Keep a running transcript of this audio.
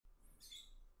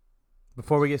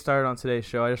Before we get started on today's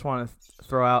show, I just want to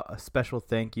throw out a special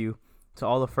thank you to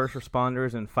all the first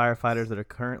responders and firefighters that are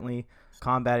currently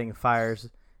combating fires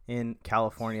in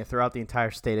California, throughout the entire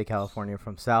state of California,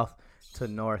 from south to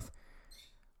north.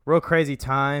 Real crazy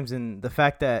times, and the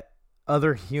fact that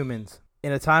other humans,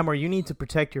 in a time where you need to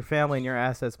protect your family and your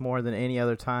assets more than any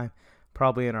other time,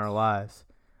 probably in our lives,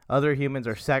 other humans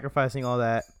are sacrificing all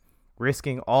that,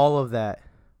 risking all of that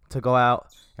to go out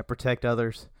and protect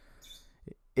others.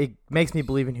 It makes me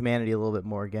believe in humanity a little bit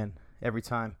more again every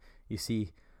time you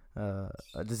see a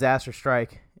disaster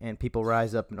strike and people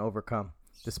rise up and overcome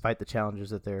despite the challenges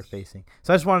that they're facing.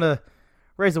 So I just wanted to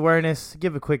raise awareness,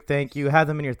 give a quick thank you, have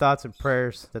them in your thoughts and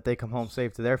prayers that they come home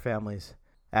safe to their families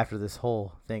after this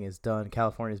whole thing is done.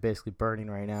 California is basically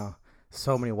burning right now.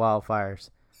 So many wildfires.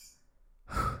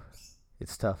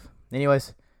 It's tough.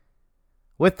 Anyways,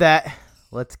 with that,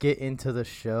 let's get into the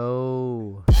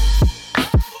show.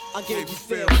 I gave you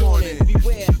fair warning,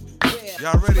 beware.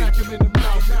 Y'all ready? Smack him in the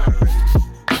mouth.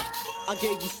 I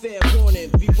gave you fair warning,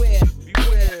 beware.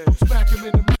 Smack him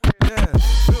in the mouth. Yeah.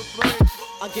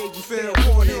 I gave you Fair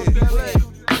fair warning, warning. beware.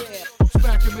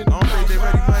 Smack him in the I don't think they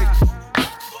ready, Mike.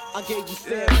 I gave you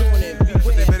fair warning, They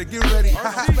beware. better get ready.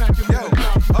 Smack him in Yo, the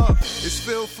mouth. it's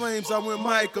Phil Flames. I'm with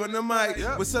Mike on the mic.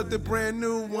 With something brand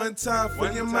new, one time for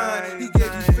your mind. He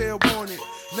gave you fair warning.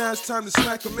 Now it's time to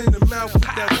smack him in the mouth with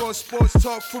that raw sports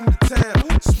talk from the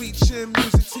town. Sweet chin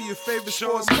music to your favorite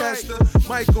sportscaster.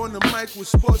 Mike on the mic with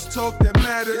sports talk that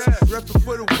matters. Reppin'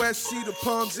 for the West, see the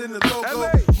palms in the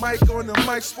logo. Mike on the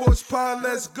mic, sports pod,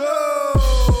 let's go.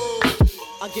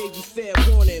 I gave you fair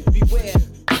warning, beware.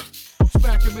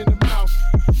 Smack him in the mouth.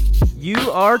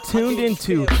 You are tuned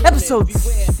into episode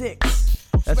 6.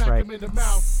 That's right.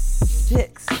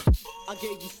 6 I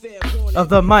gave you fair warning. of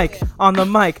the Mike on the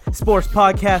Mic Sports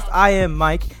Podcast. I am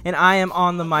Mike, and I am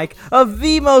on the mic of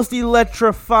the most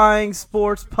electrifying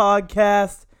sports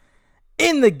podcast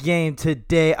in the game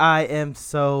today. I am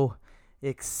so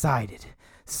excited,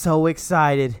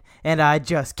 and I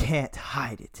just can't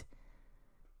hide it.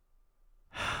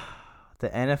 The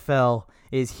NFL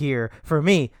is here. For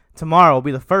me, tomorrow will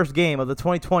be the first game of the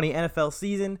 2020 NFL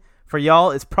season. For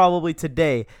y'all, it's probably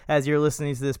today, as you're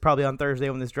listening to this, probably on Thursday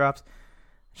when this drops.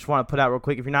 Just want to put out real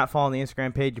quick, if you're not following the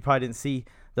Instagram page, you probably didn't see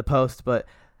the post, but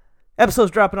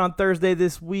episode's dropping on Thursday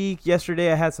this week.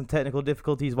 Yesterday, I had some technical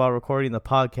difficulties while recording the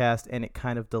podcast, and it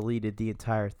kind of deleted the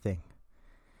entire thing.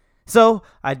 So,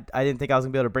 I didn't think I was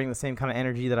going to be able to bring the same kind of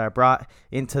energy that I brought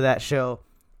into that show.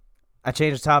 I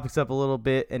changed the topics up a little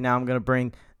bit, and now I'm going to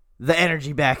bring the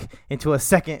energy back into a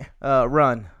second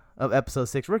run of episode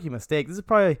 6, Rookie Mistake. This is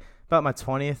probably about my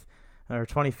 20th or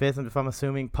 25th, if I'm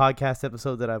assuming, podcast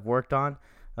episode that I've worked on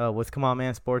with Come On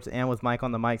Man Sports and with Mike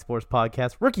on the Mike Sports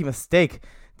Podcast. Rookie mistake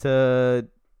to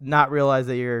not realize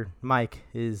that your mic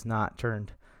is not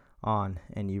turned on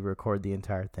and you record the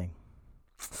entire thing.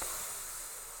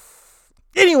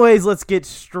 Anyways, let's get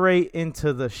straight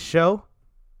into the show.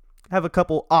 I have a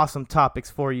couple awesome topics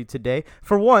for you today.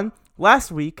 For one,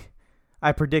 last week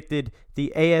I predicted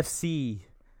the AFC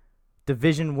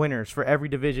division winners for every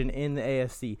division in the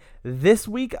AFC. This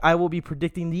week I will be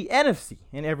predicting the NFC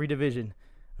in every division.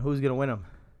 Who's going to win them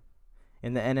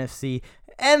in the NFC.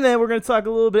 And then we're going to talk a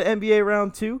little bit NBA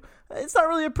round 2. It's not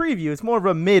really a preview. It's more of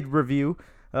a mid-review.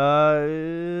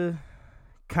 Kind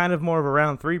of more of a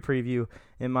round 3 preview,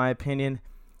 in my opinion.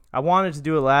 I wanted to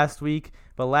do it last week,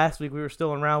 but last week we were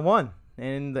still in round 1.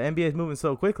 And the NBA is moving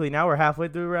so quickly. Now we're halfway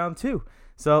through round 2.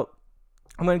 So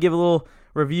I'm going to give a little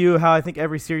review of how I think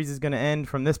every series is going to end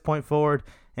from this point forward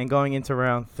and going into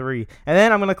round 3. And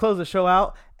then I'm going to close the show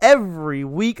out. Every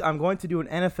week I'm going to do an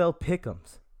NFL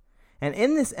Pick'ems. And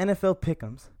in this NFL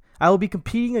Pick'ems, I will be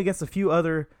competing against a few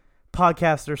other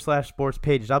podcasters / sports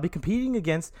pages. I'll be competing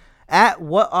against at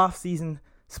What Offseason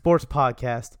Sports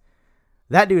Podcast.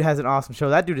 That dude has an awesome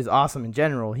show. That dude is awesome in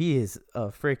general. He is a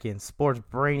freaking sports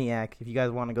brainiac. If you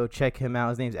guys want to go check him out,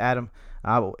 his name's Adam.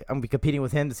 I'm going to be competing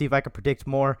with him to see if I can predict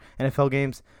more NFL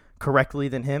games correctly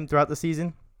than him throughout the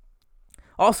season.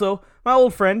 Also, my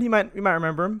old friend, you might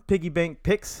remember him, Piggy Bank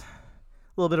Picks, a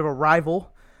little bit of a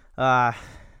rival. I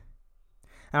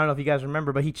don't know if you guys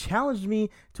remember, but he challenged me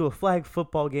to a flag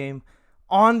football game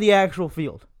on the actual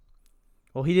field.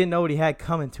 Well, he didn't know what he had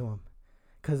coming to him,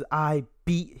 because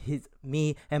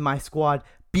me and my squad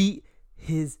beat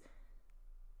his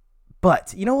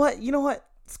butt. You know what?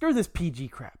 Screw this PG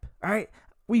crap, all right?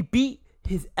 We beat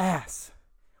his ass.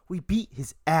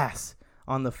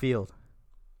 On the field.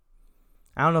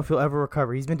 I don't know if he'll ever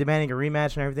recover. He's been demanding a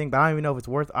rematch and everything, but I don't even know if it's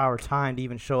worth our time to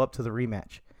even show up to the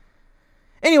rematch.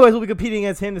 Anyways, we'll be competing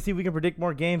against him to see if we can predict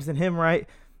more games than him, right?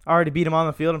 I already beat him on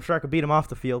the field. I'm sure I could beat him off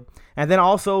the field. And then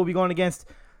also we'll be going against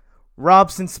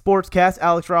Robson Sportscast,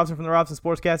 Alex Robson from the Robson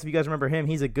Sportscast. If you guys remember him,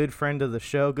 he's a good friend of the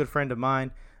show, good friend of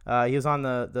mine. He was on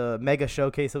the mega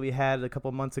showcase that we had a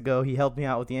couple months ago. He helped me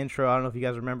out with the intro. I don't know if you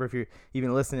guys remember, if you're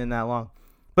even listening that long.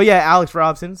 But yeah, Alex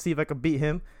Robson, see if I can beat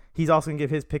him. He's also going to give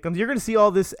his pick'ems. You're going to see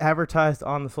all this advertised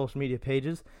on the social media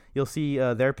pages. You'll see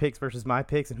their picks versus my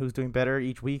picks and who's doing better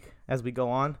each week as we go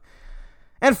on.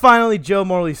 And finally, Joe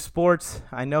Morley Sports.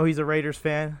 I know he's a Raiders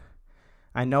fan.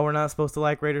 I know we're not supposed to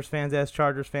like Raiders fans as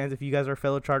Chargers fans. If you guys are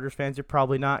fellow Chargers fans, you're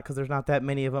probably not, because there's not that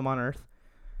many of them on earth.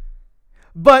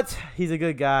 But he's a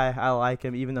good guy. I like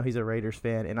him, even though he's a Raiders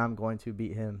fan, and I'm going to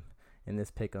beat him in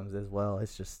this pick'ems as well.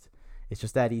 It's just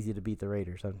that easy to beat the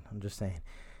Raiders. I'm just saying.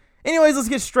 Anyways, let's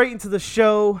get straight into the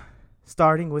show,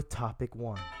 starting with topic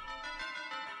 1.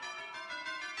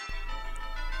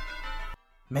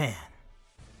 Man,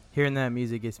 hearing that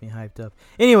music gets me hyped up.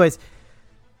 Anyways,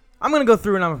 I'm going to go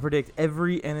through and I'm going to predict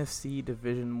every NFC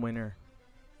division winner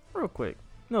real quick.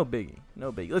 No biggie.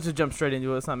 Let's just jump straight into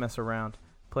it. Let's not mess around,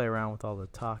 play around with all the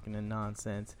talking and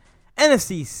nonsense.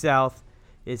 NFC South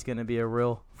is going to be a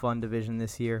real fun division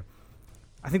this year.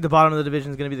 I think the bottom of the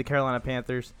division is going to be the Carolina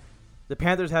Panthers. The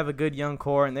Panthers have a good young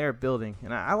core, and they're building.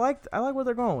 And I like where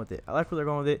they're going with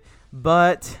it.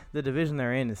 But the division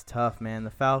they're in is tough, man. The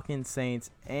Falcons, Saints,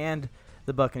 and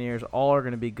the Buccaneers all are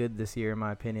going to be good this year, in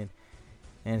my opinion.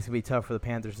 And it's going to be tough for the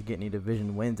Panthers to get any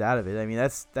division wins out of it. I mean,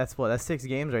 that's 6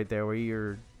 games right there where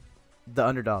you're the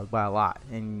underdog by a lot,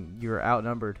 and you're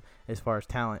outnumbered as far as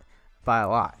talent by a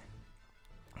lot.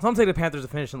 So I'm taking the Panthers to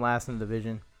finish in last in the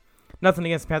division. Nothing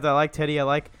against the Panthers. I like Teddy. I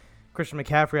like Christian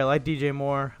McCaffrey. I like DJ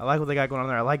Moore. I like what they got going on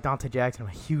there. I like Dante Jackson. I'm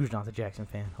a huge Dante Jackson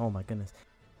fan. Oh, my goodness.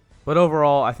 But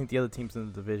overall, I think the other teams in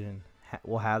the division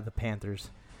will have the Panthers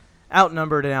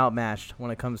outnumbered and outmatched when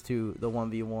it comes to the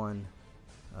 1v1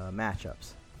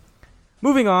 matchups.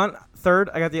 Moving on,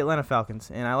 third, I got the Atlanta Falcons,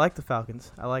 and I like the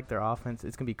Falcons. I like their offense.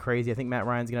 It's going to be crazy. I think Matt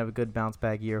Ryan's going to have a good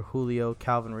bounce-back year. Julio,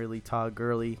 Calvin Ridley, Todd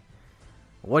Gurley.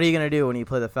 What are you going to do when you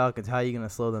play the Falcons? How are you going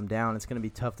to slow them down? It's going to be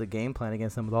tough to game plan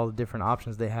against them with all the different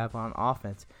options they have on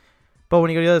offense. But when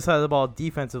you go to the other side of the ball,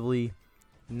 defensively,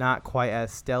 not quite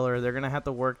as stellar. They're going to have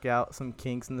to work out some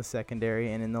kinks in the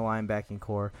secondary and in the linebacking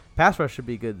core. Pass rush should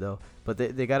be good, though, but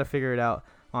they got to figure it out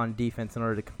on defense in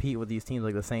order to compete with these teams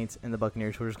like the Saints and the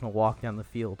Buccaneers, who are just going to walk down the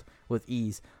field with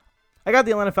ease. I got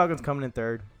the Atlanta Falcons coming in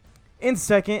third. In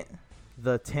second,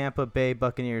 the Tampa Bay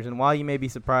Buccaneers. And while you may be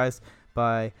surprised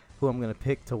by who I'm going to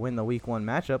pick to win the Week 1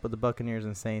 matchup with the Buccaneers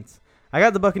and Saints, I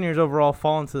got the Buccaneers overall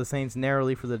falling to the Saints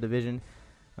narrowly for the division.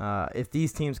 If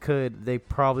these teams could, they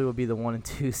probably would be the 1 and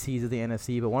 2 seeds of the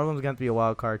NFC, but one of them is going to be a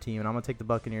wild card team, and I'm going to take the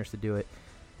Buccaneers to do it.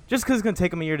 Just because it's going to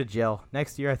take them a year to gel.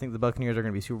 Next year, I think the Buccaneers are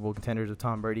going to be Super Bowl contenders if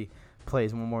Tom Brady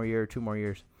plays 1 more year or 2 more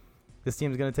years. This team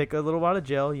is going to take a little while to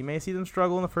gel. You may see them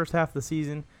struggle in the first half of the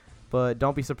season, but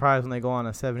don't be surprised when they go on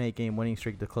a 7-8 game winning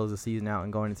streak to close the season out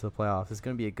and going into the playoffs. It's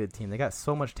going to be a good team. They got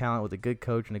so much talent with a good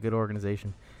coach and a good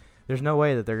organization. There's no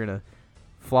way that they're going to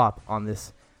flop on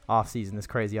this offseason, this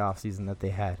crazy offseason that they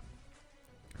had.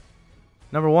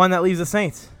 Number 1, that leaves the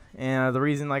Saints. And the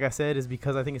reason, like I said, is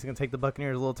because I think it's going to take the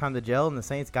Buccaneers a little time to gel, and the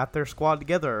Saints got their squad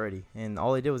together already. And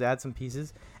all they did was add some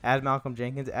pieces, add Malcolm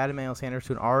Jenkins, add Emmanuel Sanders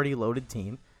to an already loaded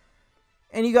team.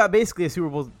 And you got basically a Super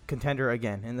Bowl contender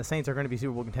again. And the Saints are going to be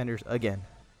Super Bowl contenders again.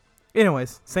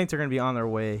 Anyways, Saints are going to be on their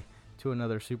way to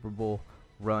another Super Bowl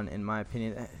run, in my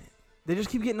opinion. They just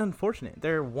keep getting unfortunate.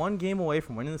 They're 1 game away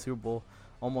from winning the Super Bowl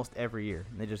almost every year.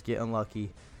 And they just get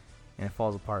unlucky, and it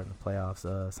falls apart in the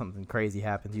playoffs. Something crazy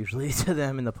happens usually to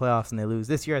them in the playoffs, and they lose.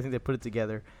 This year, I think they put it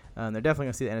together. They're definitely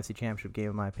going to see the NFC Championship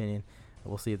game, in my opinion.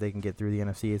 We'll see if they can get through the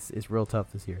NFC. It's real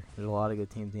tough this year. There's a lot of good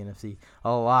teams in the NFC.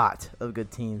 A lot of good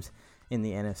teams in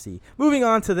the NFC. Moving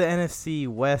on to the NFC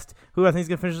West, who I think is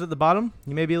going to finish at the bottom.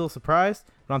 You may be a little surprised,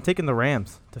 but I'm taking the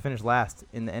Rams to finish last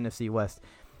in the NFC West.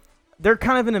 They're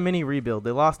kind of in a mini rebuild.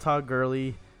 They lost Todd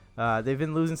Gurley. They've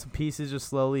been losing some pieces just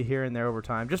slowly here and there over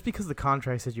time, just because of the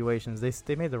contract situations.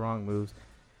 They made the wrong moves.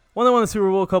 When they won the Super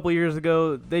Bowl a couple years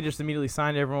ago, they just immediately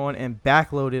signed everyone and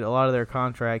backloaded a lot of their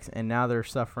contracts, and now they're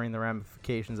suffering the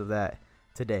ramifications of that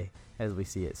today as we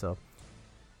see it. So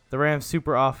the Rams'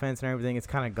 super offense and everything is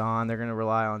kind of gone. They're going to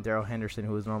rely on Darrell Henderson,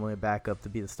 who is normally a backup, to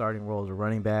be the starting role as a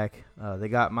running back. They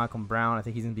got Malcolm Brown. I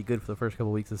think he's going to be good for the first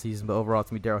couple weeks of the season, but overall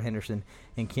it's going to be Darrell Henderson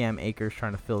and Cam Akers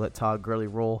trying to fill that Todd Gurley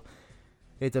role.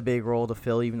 It's a big role to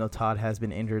fill, even though Todd has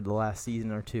been injured the last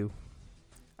season or two.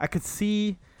 I could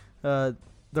see the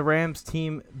Rams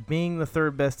team being the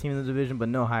third best team in the division, but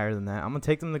no higher than that. I'm going to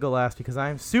take them to go last because I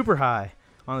am super high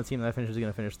on the team that I finish is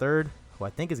going to finish third, who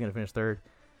I think is going to finish third.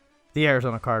 the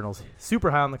Arizona Cardinals.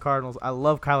 Super high on the Cardinals. I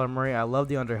love Kyler Murray. I love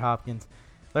DeAndre Hopkins.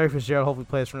 Larry Fitzgerald hopefully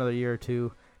plays for another year or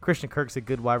two. Christian Kirk's a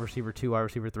good wide receiver 2, wide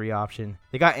receiver 3 option.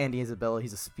 They got Andy Isabella.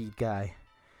 He's a speed guy.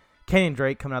 Kenyon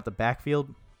Drake coming out the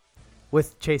backfield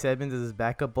with Chase Edmonds as his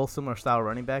backup. Both similar style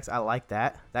running backs. I like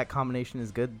that. That combination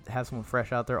is good. Have someone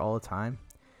fresh out there all the time.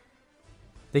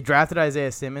 They drafted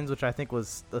Isaiah Simmons, which I think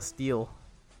was a steal,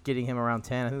 getting him around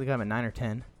 10. I think they got him at 9 or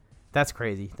 10. That's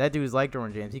crazy. That dude is like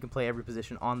Derwin James. He can play every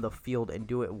position on the field and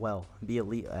do it well. Be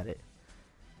elite at it.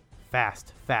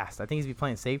 Fast. I think he's be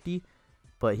playing safety,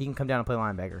 but he can come down and play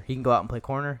linebacker. He can go out and play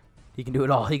corner. He can do it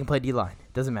all. He can play D-line.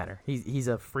 Doesn't matter. He's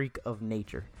a freak of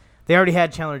nature. They already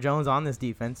had Chandler Jones on this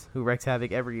defense, who wrecks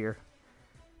havoc every year.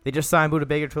 They just signed Budda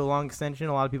Baker to a long extension.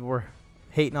 A lot of people were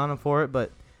hating on him for it,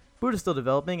 but Budda's still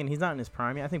developing, and he's not in his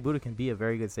prime yet. I think Budda can be a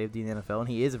very good safety in the NFL, and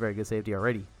he is a very good safety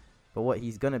already. But what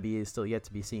he's going to be is still yet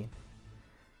to be seen.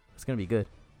 It's going to be good.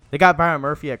 They got Byron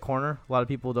Murphy at corner. A lot of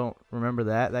people don't remember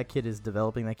that. That kid is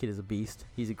developing. That kid is a beast.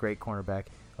 He's a great cornerback,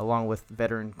 along with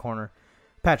veteran corner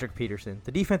Patrick Peterson.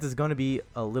 The defense is going to be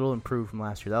a little improved from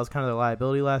last year. That was kind of their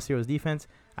liability last year was defense.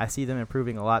 I see them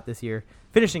improving a lot this year,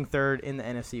 finishing third in the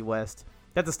NFC West.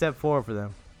 That's a step forward for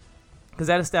them because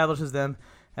that establishes them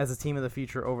as a team of the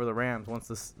future over the Rams. Once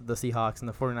the Seahawks and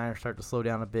the 49ers start to slow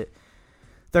down a bit,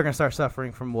 they're going to start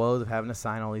suffering from woes of having to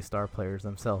sign all these star players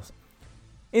themselves.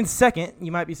 In second,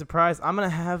 you might be surprised, I'm going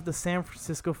to have the San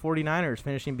Francisco 49ers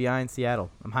finishing behind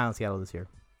Seattle. I'm high on Seattle this year.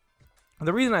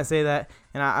 The reason I say that,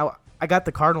 and I got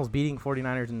the Cardinals beating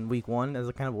 49ers in week 1 as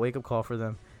a kind of wake-up call for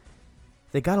them.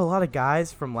 They got a lot of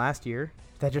guys from last year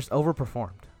that just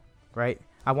overperformed, right?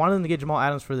 I wanted them to get Jamal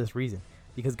Adams for this reason,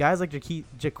 because guys like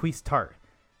Jaquise Tart,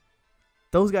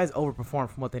 those guys overperformed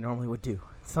from what they normally would do.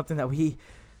 It's something that we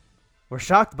were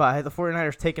shocked by the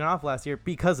 49ers taking off last year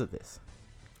because of this.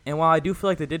 And while I do feel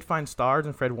like they did find stars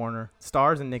in Fred Warner,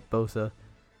 stars in Nick Bosa,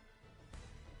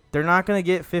 they're not going to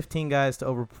get 15 guys to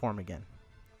overperform again.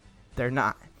 They're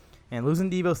not. And losing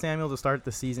Deebo Samuel to start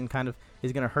the season kind of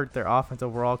is going to hurt their offense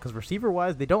overall because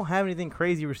receiver-wise, they don't have anything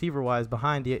crazy receiver-wise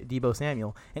behind Deebo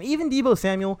Samuel. And even Deebo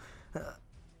Samuel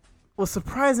was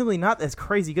surprisingly not as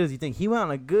crazy good as you think. He went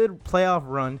on a good playoff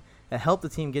run that helped the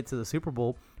team get to the Super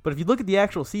Bowl. But if you look at the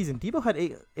actual season, Deebo had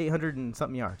 800 and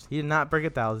something yards. He did not break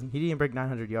 1,000. He didn't break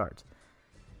 900 yards.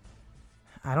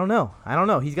 I don't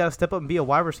know. He's got to step up and be a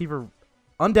wide receiver,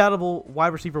 undoubtable wide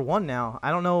receiver 1 now. I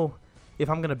don't know if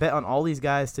I'm going to bet on all these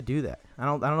guys to do that. I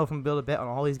don't know if I'm going to be able to bet on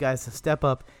all these guys to step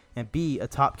up and be a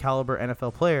top caliber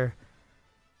NFL player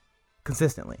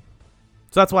consistently.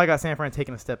 So that's why I got San Fran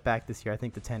taking a step back this year. I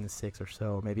think the 10-6 or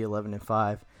so, maybe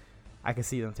 11-5. I can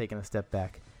see them taking a step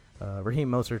back. Raheem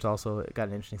Mostert's also got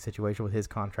an interesting situation with his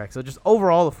contract. So just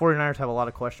overall, the 49ers have a lot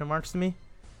of question marks to me.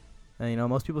 And,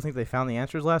 most people think they found the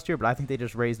answers last year, but I think they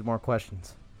just raised more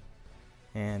questions.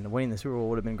 And winning the Super Bowl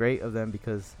would have been great of them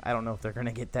because I don't know if they're going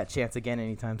to get that chance again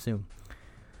anytime soon.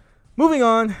 Moving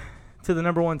on to the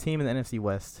number 1 team in the NFC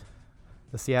West,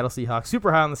 the Seattle Seahawks.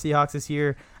 Super high on the Seahawks this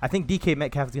year. I think DK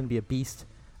Metcalf is going to be a beast.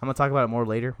 I'm going to talk about it more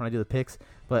later when I do the picks.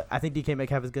 But I think DK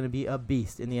Metcalf is going to be a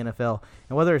beast in the NFL.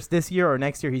 And whether it's this year or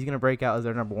next year, he's going to break out as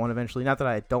their number 1 eventually. Not that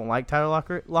I don't like Tyler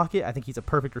Lockett. I think he's a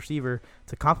perfect receiver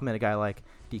to complement a guy like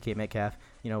DK Metcalf.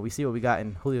 We see what we got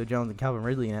in Julio Jones and Calvin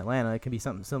Ridley in Atlanta. It can be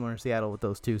something similar in Seattle with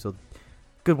those two. So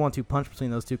good 1-2 punch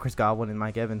between those two, Chris Godwin and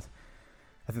Mike Evans.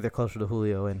 I think they're closer to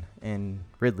Julio and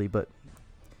Ridley. But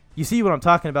you see what I'm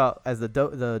talking about as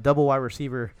the double wide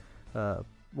receiver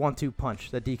 1-2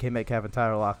 punch that DK Metcalf and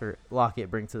Tyler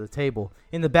Lockett bring to the table.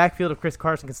 In the backfield, if Chris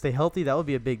Carson can stay healthy, that would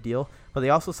be a big deal. But they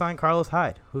also signed Carlos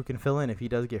Hyde, who can fill in if he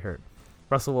does get hurt.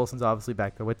 Russell Wilson's obviously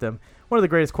back there with them. One of the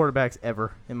greatest quarterbacks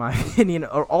ever, in my opinion,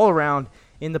 all around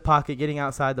in the pocket, getting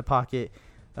outside the pocket,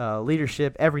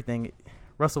 leadership, everything.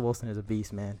 Russell Wilson is a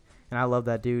beast, man. And I love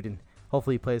that dude, and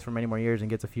hopefully he plays for many more years and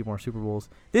gets a few more Super Bowls.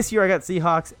 This year I got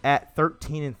Seahawks at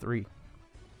 13-3.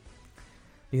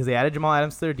 Because they added Jamal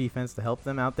Adams to their defense to help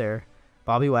them out there.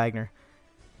 Bobby Wagner.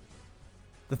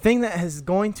 The thing that is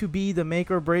going to be the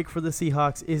make or break for the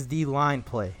Seahawks is the line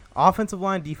play. Offensive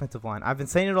line, defensive line. I've been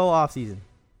saying it all offseason.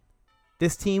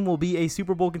 This team will be a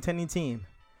Super Bowl contending team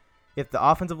if the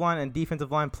offensive line and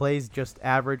defensive line plays just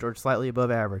average or slightly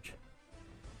above average.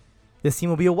 This team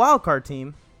will be a wild card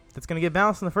team that's going to get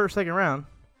bounced in the first, second round,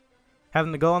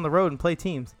 having to go on the road and play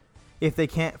teams if they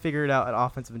can't figure it out at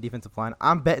offensive and defensive line.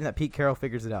 I'm betting that Pete Carroll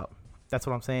figures it out. That's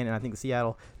what I'm saying, and I think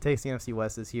Seattle takes the NFC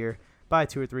West this year by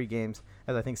 2 or 3 games,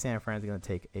 as I think San Fran is going to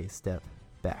take a step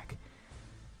back.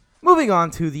 Moving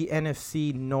on to the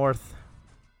NFC North.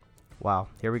 Wow,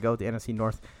 here we go, the NFC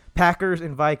North. Packers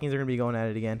and Vikings are going to be going at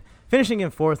it again. Finishing in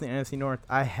 4th in the NFC North,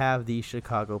 I have the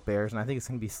Chicago Bears, and I think it's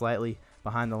going to be slightly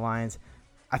behind the Lions.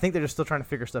 I think they're just still trying to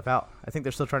figure stuff out. I think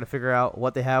they're still trying to figure out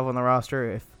what they have on the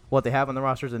roster, if what they have on the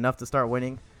roster is enough to start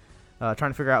winning.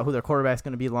 Trying to figure out who their quarterback's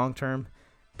going to be long term.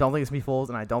 Don't think it's going to be Foles,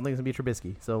 and I don't think it's going to be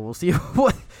Trubisky. So we'll see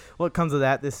what comes of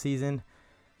that this season.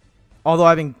 Although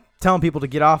I've been telling people to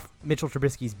get off Mitchell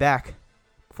Trubisky's back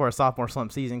for a sophomore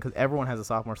slump season, because everyone has a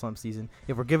sophomore slump season.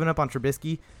 If we're giving up on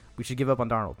Trubisky, we should give up on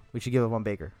Darnold. We should give up on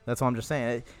Baker. That's all I'm just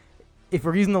saying. If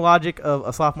we're using the logic of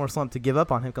a sophomore slump to give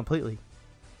up on him completely,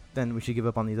 then we should give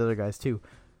up on these other guys too.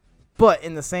 But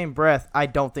in the same breath, I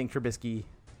don't think Trubisky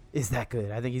is that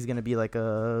good. I think he's going to be like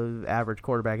a average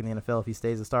quarterback in the NFL if he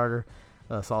stays a starter,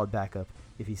 a solid backup.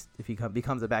 If he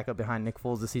becomes a backup behind Nick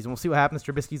Foles this season, we'll see what happens.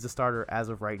 Trubisky's the starter as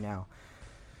of right now.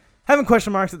 Having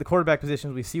question marks at the quarterback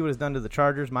positions, we see what it's done to the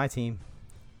Chargers, my team.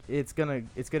 It's gonna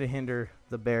hinder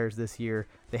the Bears this year.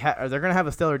 They're gonna have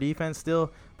a stellar defense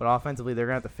still, but offensively they're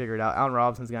gonna have to figure it out. Allen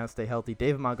Robinson's gonna have to stay healthy.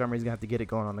 David Montgomery's gonna have to get it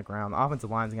going on the ground. The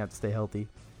offensive line's gonna have to stay healthy.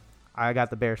 I got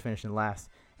the Bears finishing last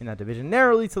in that division,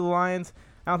 narrowly to the Lions.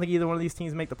 I don't think either one of these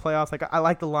teams make the playoffs. I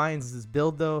like the Lions'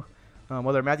 build though.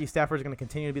 Whether Matthew Stafford is going to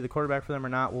continue to be the quarterback for them or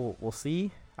not, we'll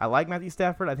see. I like Matthew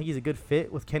Stafford. I think he's a good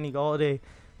fit with Kenny Golladay,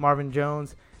 Marvin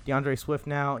Jones, DeAndre Swift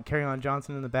now, Kerryon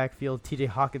Johnson in the backfield, T.J.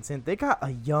 Hawkinson. They got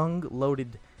a young,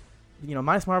 loaded,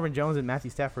 minus Marvin Jones and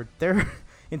Matthew Stafford, their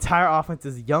entire offense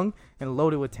is young and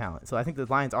loaded with talent. So I think the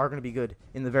Lions are going to be good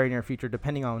in the very near future,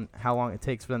 depending on how long it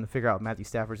takes for them to figure out Matthew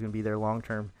Stafford is going to be their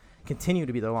continue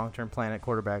to be their long-term plan at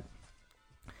quarterback.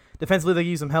 Defensively, they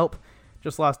use some help.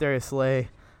 Just lost Darius Slay.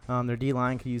 Their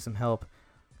D-line could use some help.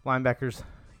 Linebackers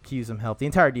could use some help. The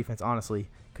entire defense, honestly,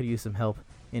 could use some help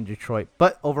in Detroit.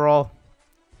 But overall,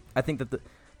 I think that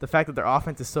the fact that their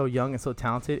offense is so young and so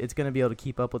talented, it's going to be able to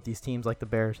keep up with these teams like the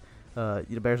Bears.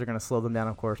 The Bears are going to slow them down,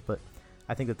 of course, but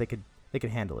I think that they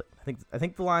could handle it. I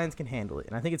think the Lions can handle it,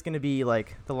 and I think it's going to be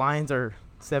like the Lions are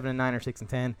 7-9 or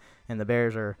 6-10, and the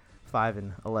Bears are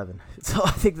 5-11. So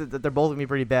I think that they're both going to be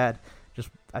pretty bad.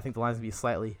 I think the Lions will be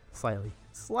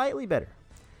slightly better.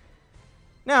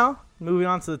 Now, moving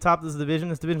on to the top of this division.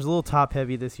 This division is a little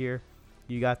top-heavy this year.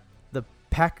 You got the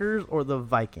Packers or the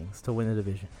Vikings to win the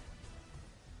division.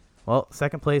 Well,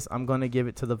 second place, I'm going to give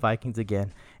it to the Vikings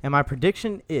again. And my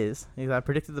prediction is I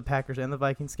predicted the Packers and the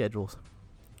Vikings schedules,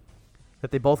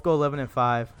 that they both go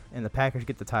 11-5, and the Packers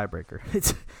get the tiebreaker.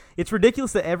 It's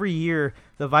ridiculous that every year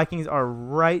the Vikings are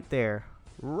right there,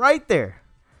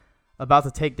 about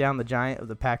to take down the giant of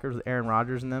the Packers with Aaron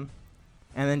Rodgers in them,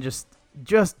 and then just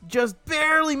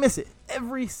barely miss it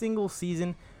every single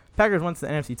season. Packers went to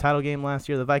the NFC title game last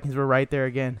year. The Vikings were right there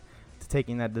again to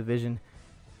taking that division.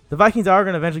 The Vikings are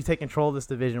going to eventually take control of this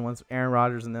division once Aaron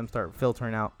Rodgers and them start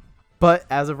filtering out. But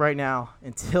as of right now,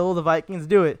 until the Vikings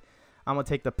do it, I'm going to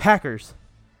take the Packers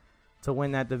to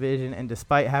win that division. And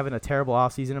despite having a terrible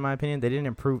offseason, in my opinion, they didn't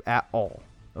improve at all.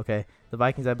 Okay, the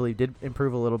Vikings, I believe, did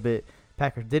improve a little bit.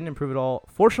 Packers didn't improve at all.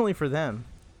 Fortunately for them,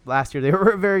 last year they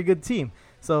were a very good team.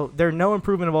 So their no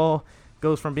improvement of all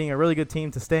goes from being a really good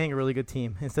team to staying a really good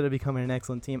team instead of becoming an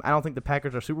excellent team. I don't think the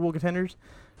Packers are Super Bowl contenders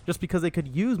just because they could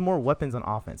use more weapons on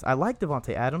offense. I like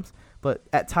Devontae Adams, but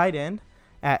at tight end,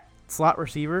 at slot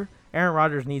receiver, Aaron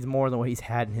Rodgers needs more than what he's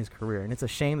had in his career. And it's a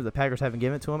shame that the Packers haven't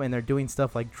given it to him, and they're doing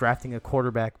stuff like drafting a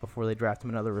quarterback before they draft him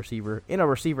another receiver in a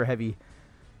receiver-heavy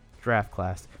draft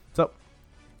class. So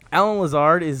Alan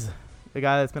Lazard is the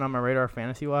guy that's been on my radar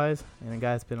fantasy-wise, and a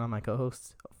guy that's been on my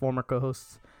former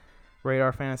co-hosts'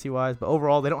 radar fantasy-wise. But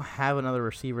overall, they don't have another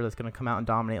receiver that's going to come out and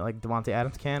dominate like Devontae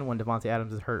Adams can when Devontae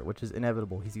Adams is hurt, which is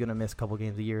inevitable. He's going to miss a couple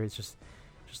games a year. It's just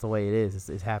the way it is.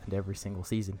 It's happened every single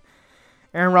season.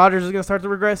 Aaron Rodgers is going to start to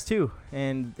regress too,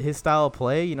 and his style of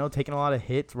play, taking a lot of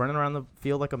hits, running around the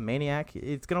field like a maniac,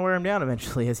 it's going to wear him down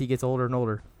eventually as he gets older and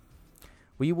older.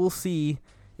 We will see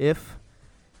if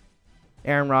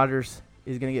Aaron Rodgers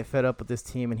is going to get fed up with this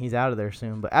team and he's out of there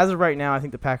soon. But as of right now, I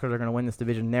think the Packers are going to win this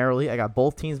division narrowly. I got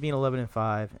both teams being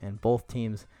 11-5 and both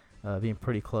teams being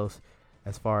pretty close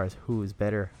as far as who is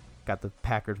better. Got the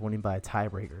Packers winning by a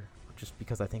tiebreaker just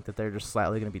because I think that they're just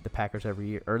slightly going to beat the Packers every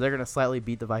year, or they're going to slightly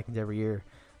beat the Vikings every year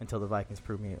until the Vikings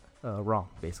prove me wrong,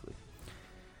 basically.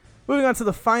 Moving on to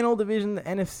the final division, the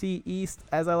NFC East,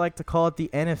 as I like to call it, the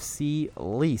NFC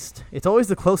Least. It's always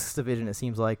the closest division, it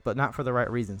seems like, but not for the right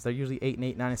reasons. They're usually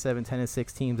 8-8, 9-7,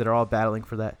 10-6 teams that are all battling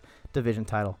for that division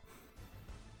title.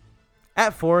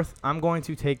 At fourth, I'm going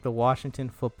to take the Washington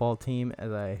football team,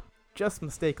 as I just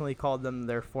mistakenly called them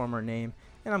their former name,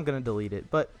 and I'm going to delete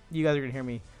it. But you guys are going to hear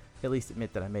me at least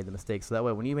admit that I made the mistake, so that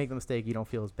way when you make the mistake, you don't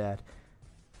feel as bad.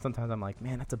 Sometimes I'm like,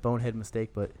 man, that's a bonehead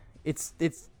mistake, but it's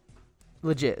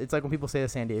legit. It's like when people say the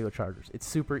San Diego Chargers. It's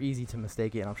super easy to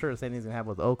mistake it, and I'm sure the same thing's going to happen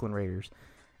with the Oakland Raiders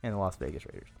and the Las Vegas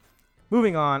Raiders.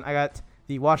 Moving on, I got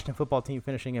the Washington football team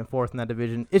finishing in 4th in that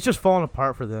division, it's just falling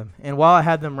apart for them. And while I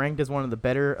had them ranked as one of the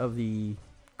better of the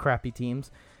crappy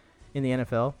teams in the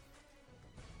NFL,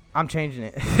 I'm changing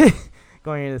it.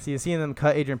 Going into the season, seeing them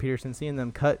cut Adrian Peterson, seeing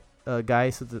them cut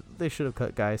Geis. They should have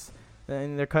cut Geis.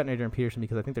 And they're cutting Adrian Peterson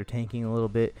because I think they're tanking a little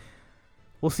bit.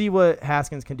 We'll see what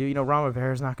Haskins can do. You know, Ron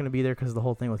Rivera's not going to be there because of the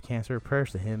whole thing with cancer.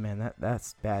 Prayers to him, man.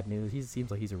 That's bad news. He seems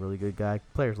like he's a really good guy.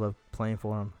 Players love playing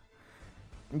for him.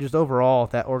 And just overall,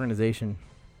 that organization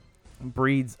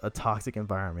breeds a toxic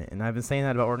environment. And I've been saying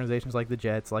that about organizations like the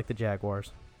Jets, like the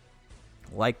Jaguars,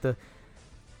 like the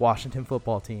Washington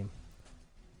football team.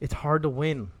 It's hard to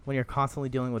win when you're constantly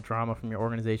dealing with drama from your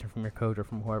organization, from your coach, or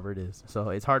from whoever it is. So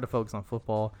it's hard to focus on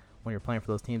football when you're playing for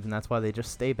those teams, and that's why they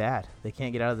just stay bad. They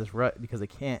can't get out of this rut because they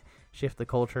can't shift the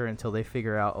culture until they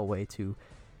figure out a way to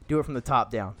do it from the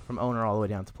top down, from owner all the way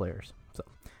down to players. So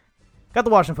got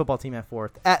the Washington football team at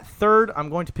 4th. At 3rd, I'm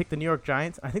going to pick the New York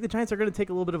Giants. I think the Giants are going to take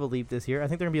a little bit of a leap this year. I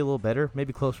think they're going to be a little better,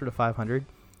 maybe closer to 500.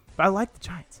 But I like the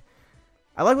Giants.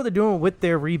 I like what they're doing with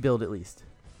their rebuild, at least.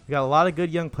 They got a lot of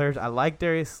good young players. I like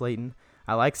Darius Slayton.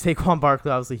 I like Saquon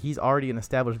Barkley. Obviously, he's already an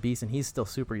established beast, and he's still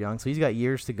super young, so he's got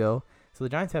years to go. So the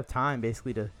Giants have time,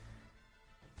 basically, to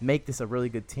make this a really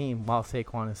good team while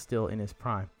Saquon is still in his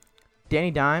prime.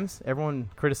 Danny Dimes, everyone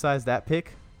criticized that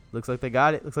pick. Looks like they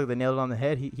got it. Looks like they nailed it on the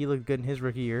head. He looked good in his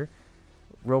rookie year.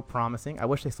 Real promising. I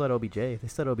wish they still had OBJ. If they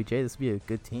still had OBJ, this would be a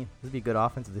good team. This would be a good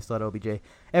offense if they still had OBJ.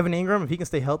 Evan Ingram, if he can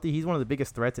stay healthy, he's one of the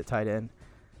biggest threats at tight end.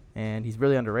 And he's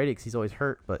really underrated because he's always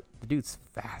hurt, but the dude's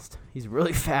fast. He's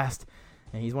really fast,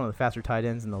 and he's one of the faster tight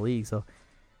ends in the league. So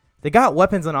they got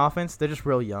weapons on offense. They're just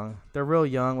real young. They're real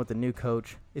young with the new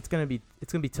coach. It's gonna be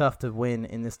tough to win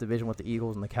in this division with the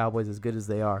Eagles and the Cowboys as good as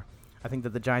they are. I think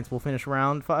that the Giants will finish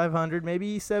around 500,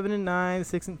 maybe 7-9,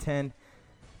 6-10,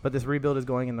 but this rebuild is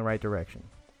going in the right direction.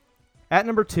 At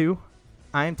number 2,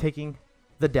 I am taking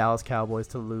the Dallas Cowboys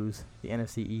to lose the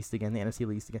NFC East again, the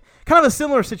NFC East again. Kind of a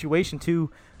similar situation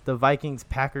to the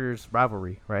Vikings-Packers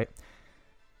rivalry, right?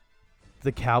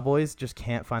 The Cowboys just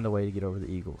can't find a way to get over the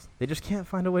Eagles. They just can't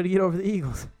find a way to get over the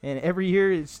Eagles. And every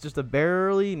year it's just a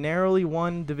barely, narrowly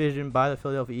won division by the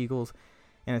Philadelphia Eagles.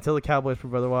 And until the Cowboys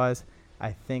prove otherwise,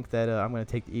 I think that I'm going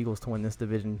to take the Eagles to win this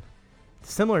division.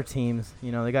 Similar teams,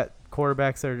 you know, they got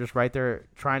quarterbacks that are just right there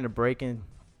trying to break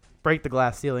the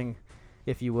glass ceiling,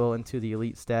 if you will, into the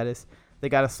elite status. They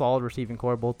got a solid receiving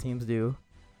core. Both teams do.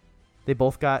 They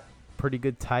both got pretty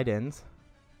good tight ends.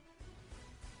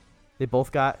 They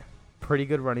both got pretty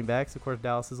good running backs. Of course,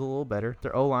 Dallas is a little better.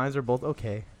 Their O-lines are both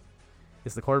okay.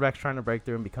 It's the quarterbacks trying to break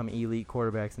through and become elite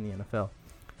quarterbacks in the NFL.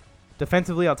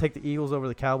 Defensively, I'll take the Eagles over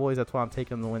the Cowboys. That's why I'm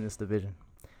taking them to win this division.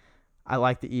 I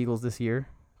like the Eagles this year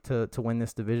to win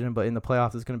this division, but in the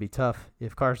playoffs, it's going to be tough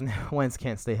if Carson Wentz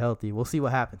can't stay healthy. We'll see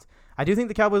what happens. I do think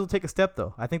the Cowboys will take a step,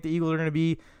 though. I think the Eagles are going to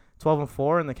be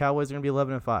 12-4, and the Cowboys are going to be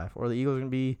 11-5, or the Eagles are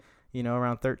going to be,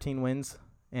 around 13 wins,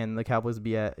 and the Cowboys will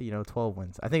be at, 12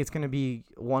 wins. I think it's going to be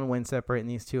 1 win separating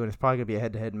these two, and it's probably going to be a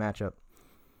head-to-head matchup.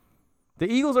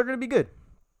 The Eagles are going to be good,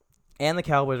 and the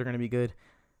Cowboys are going to be good.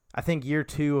 I think year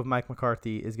 2 of Mike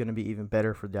McCarthy is going to be even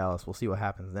better for Dallas. We'll see what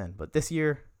happens then. But this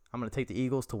year, I'm going to take the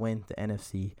Eagles to win the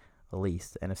NFC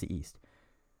East.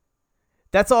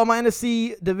 That's all my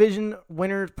NFC division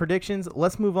winners predictions.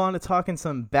 Let's move on to talking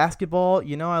some basketball.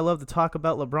 I love to talk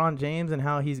about LeBron James and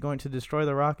how he's going to destroy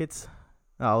the Rockets.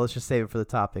 Oh, let's just save it for the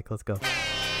topic. Let's go.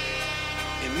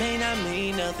 It may not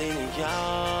mean nothing to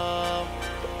y'all,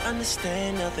 but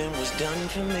understand nothing was done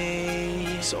for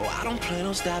me. So I don't plan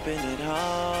on stopping at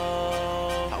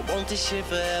all. I want this shit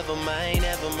forever mine,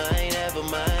 ever mine, ever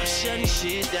mine. I'm shutting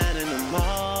shit down in the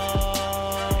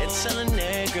mall and telling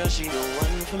that girl she the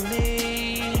one for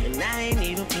me. And I ain't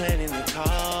even planning the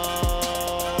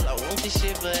call. I want this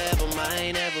shit forever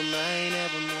mine, ever mine,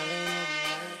 ever mine.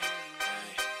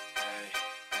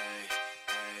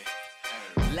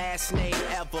 Last name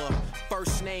ever,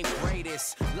 first name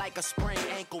greatest. Like a sprained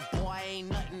ankle, boy,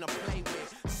 ain't nothing to play with.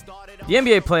 The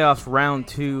NBA playoffs round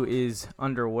 2 is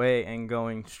underway and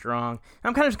going strong.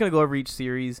 I'm kind of just going to go over each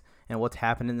series and what's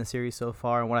happened in the series so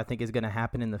far and what I think is going to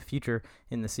happen in the future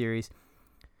in the series.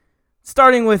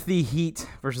 Starting with the Heat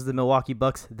versus the Milwaukee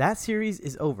Bucks, that series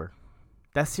is over.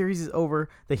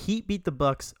 The Heat beat the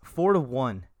Bucks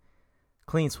 4-1.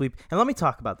 Clean sweep. And let me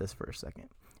talk about this for a second.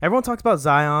 Everyone talks about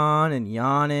Zion and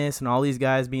Giannis and all these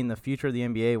guys being the future of the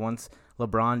NBA once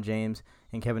LeBron James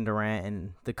and Kevin Durant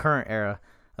and the current era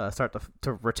start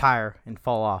to retire and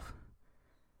fall off.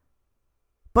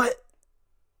 But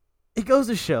it goes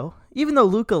to show, even though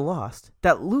Luka lost,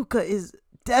 that Luka is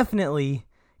definitely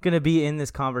going to be in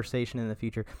this conversation in the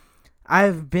future.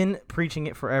 I've been preaching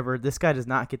it forever. This guy does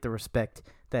not get the respect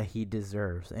that he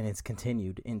deserves, and it's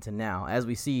continued into now. As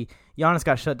we see, Giannis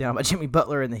got shut down by Jimmy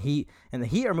Butler and the Heat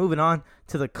are moving on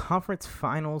to the conference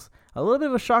finals. A little bit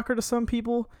of a shocker to some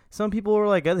people. Some people were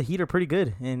like, oh, the Heat are pretty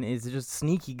good, and it's just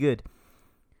sneaky good.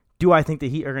 Do I think the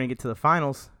Heat are going to get to the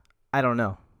finals? I don't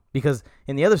know. Because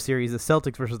in the other series, the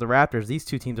Celtics versus the Raptors, these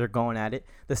two teams are going at it.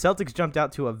 The Celtics jumped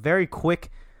out to a very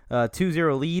quick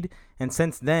 2-0 lead, and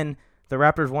since then, the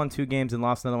Raptors won 2 games and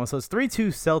lost another one. So it's 3-2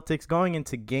 Celtics going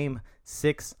into Game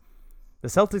 6. The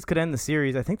Celtics could end the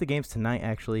series. I think the game's tonight,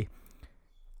 actually.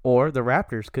 Or the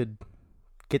Raptors could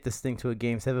get this thing to a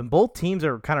Game 7. Both teams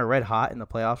are kind of red hot in the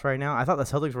playoffs right now. I thought the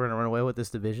Celtics were going to run away with this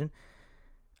division.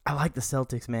 I like the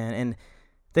Celtics, man. And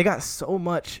they got so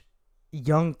much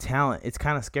young talent. It's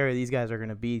kind of scary. These guys are going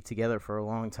to be together for a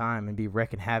long time and be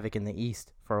wrecking havoc in the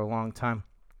East for a long time.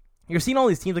 You're seeing all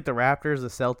these teams like the Raptors, the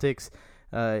Celtics,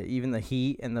 even the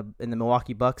Heat and the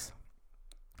Milwaukee Bucks.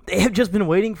 They have just been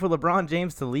waiting for LeBron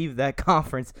James to leave that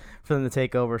conference for them to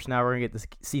take over. So now we're going to get to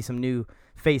see some new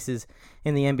faces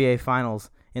in the NBA Finals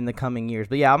in the coming years.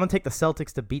 But yeah, I'm going to take the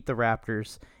Celtics to beat the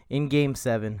Raptors in Game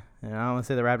 7. And I want to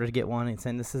say the Raptors get one and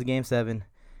send this as Game 7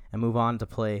 and move on to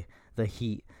play the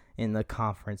Heat in the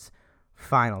conference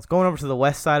finals. Going over to the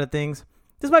west side of things,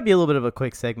 this might be a little bit of a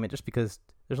quick segment just because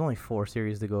there's only 4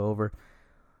 series to go over.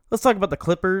 Let's talk about the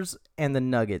Clippers and the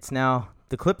Nuggets. Now,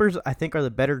 the Clippers, I think, are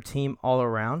the better team all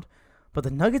around, but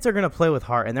the Nuggets are going to play with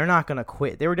heart, and they're not going to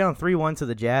quit. They were down 3-1 to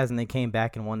the Jazz, and they came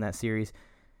back and won that series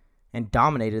and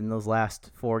dominated in those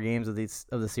last 4 games of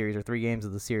the series, or 3 games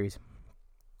of the series.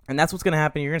 And that's what's going to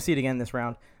happen. You're going to see it again this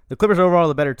round. The Clippers are overall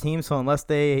the better team, so unless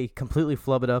they completely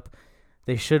flub it up,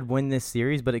 they should win this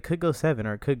series, but it could go 7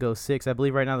 or it could go 6. I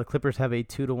believe right now the Clippers have a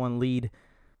 2-1 lead,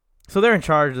 so they're in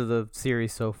charge of the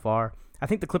series so far. I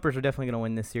think the Clippers are definitely going to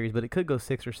win this series, but it could go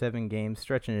 6 or 7 games,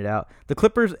 stretching it out. The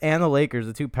Clippers and the Lakers,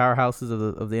 the 2 powerhouses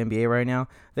of the NBA right now,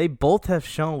 they both have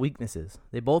shown weaknesses.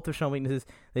 They both have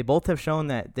shown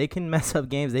that they can mess up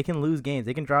games, they can lose games,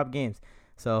 they can drop games.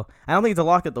 So I don't think it's a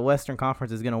lock that the Western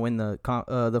Conference is going to win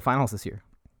the finals this year.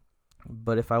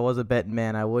 But if I was a betting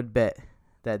man, I would bet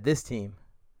that this team,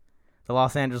 the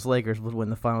Los Angeles Lakers, would win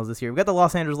the finals this year. We've got the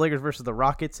Los Angeles Lakers versus the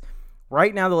Rockets.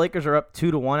 Right now, the Lakers are up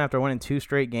 2-1 after winning 2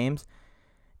 straight games.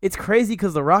 It's crazy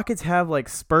because the Rockets have like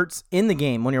spurts in the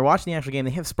game. When you're watching the actual game,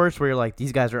 they have spurts where you're like,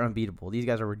 these guys are unbeatable. These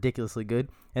guys are ridiculously good.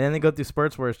 And then they go through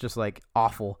spurts where it's just like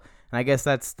awful. And I guess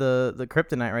that's the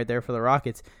kryptonite right there for the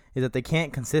Rockets, is that they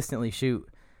can't consistently shoot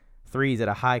threes at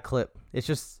a high clip. It's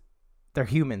just, they're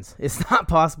humans. It's not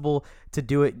possible to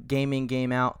do it game in,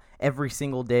 game out every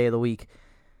single day of the week.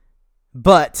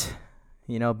 But,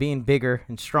 you know, being bigger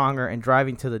and stronger and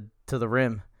driving to the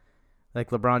rim, like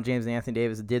LeBron James and Anthony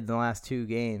Davis did in the last 2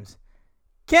 games,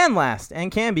 can last and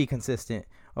can be consistent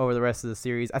over the rest of the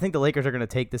series. I think the Lakers are going to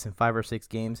take this in 5 or 6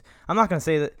 games. I'm not going to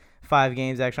say that 5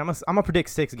 games, actually. I'm going to predict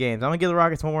 6 games. I'm going to give the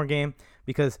Rockets one more game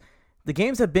because the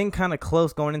games have been kind of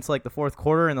close going into like the fourth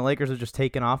quarter, and the Lakers have just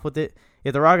taken off with it.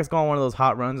 If the Rockets go on one of those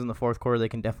hot runs in the fourth quarter, they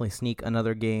can definitely sneak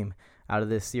another game out of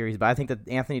this series. But I think that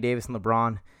Anthony Davis and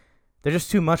LeBron, they're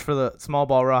just too much for the small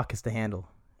ball Rockets to handle.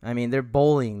 I mean, they're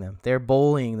bullying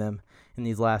them. In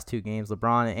these last 2 games,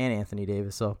 LeBron and Anthony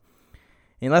Davis. So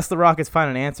unless the Rockets find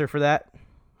an answer for that,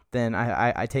 then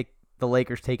I take the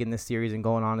Lakers taking this series and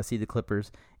going on to see the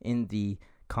Clippers in the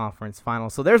conference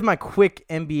finals. So there's my quick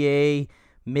NBA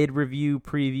mid-review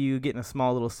preview, getting a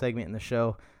small little segment in the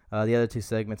show. The other 2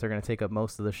 segments are going to take up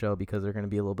most of the show because they're going to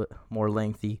be a little bit more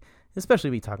lengthy, especially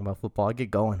me talking about football. I get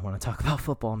going when I talk about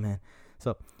football, man.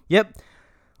 So, yep.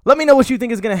 Let me know what you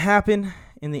think is going to happen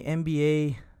in the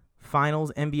NBA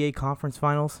Finals, NBA Conference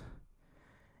Finals,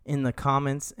 in the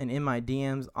comments and in my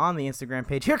DMs on the Instagram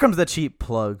page. Here comes the cheap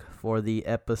plug for the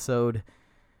episode.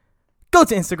 Go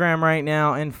to Instagram right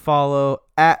now and follow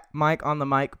at Mike on the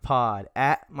Mic Pod.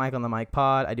 At Mike on the Mic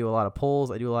Pod. I do a lot of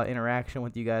polls. I do a lot of interaction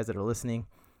with you guys that are listening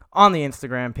on the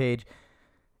Instagram page.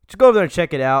 Just go over there and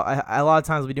check it out. A lot of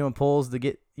times we doing polls to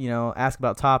get, ask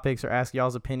about topics or ask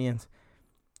y'all's opinions.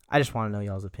 I just want to know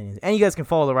y'all's opinions. And you guys can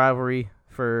follow the rivalry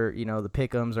for, the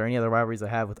pick'ems or any other rivalries I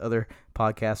have with other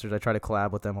podcasters. I try to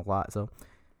collab with them a lot. So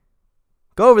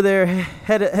go over there,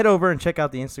 head over and check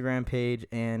out the Instagram page.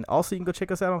 And also you can go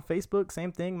check us out on Facebook.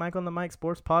 Same thing, Mike on the Mic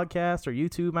Sports Podcast, or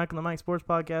YouTube, Mike on the Mic Sports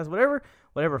Podcast,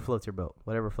 whatever floats your boat. I'm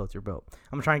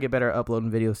going to try and get better at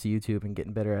uploading videos to YouTube and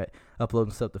getting better at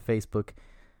uploading stuff to Facebook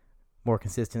more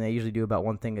consistent. I usually do about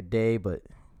 1 thing a day, but,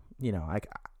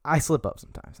 I slip up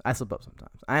sometimes.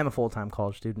 I am a full-time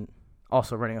college student,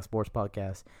 also running a sports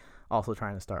podcast, also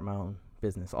trying to start my own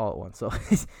business all at once. So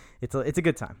it's a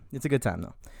good time. It's a good time,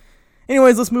 though.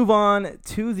 Anyways, let's move on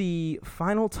to the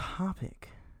final topic.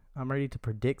 I'm ready to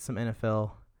predict some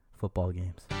NFL football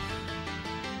games.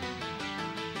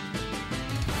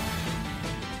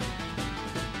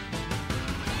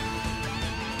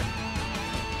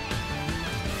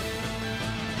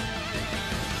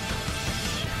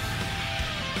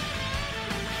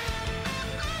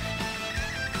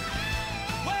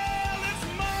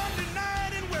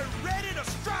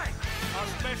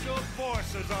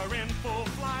 Forces are in full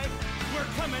flight. We're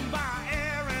coming by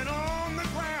air and on the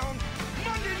ground.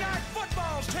 Monday Night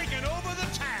Football's taking over the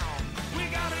town. We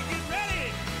gotta get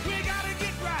ready. We gotta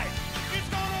get right. It's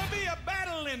gonna be a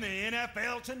battle in the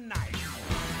NFL tonight.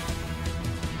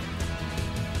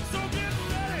 So get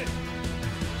ready.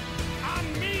 I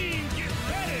mean, get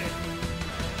ready.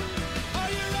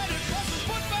 Are you ready for some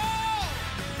football?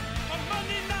 A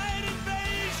Monday night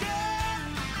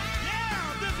invasion.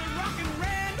 Yeah, this is rockin'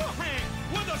 Randall Hank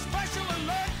with a special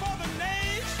alert for the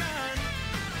nation.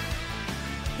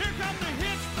 Here come the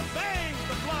hits, the bangs,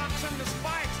 the blocks, and the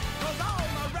spikes. 'Cause all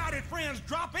my rowdy friends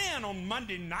drop in on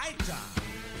Monday night time.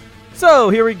 So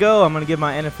here we go. I'm going to give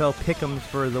my NFL pick'ems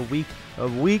for the week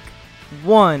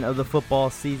 1 of the football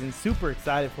season. Super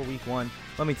excited for week 1.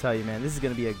 Let me tell you, man, this is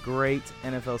going to be a great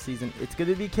NFL season. It's going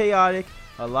to be chaotic.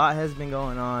 A lot has been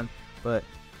going on, but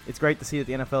it's great to see that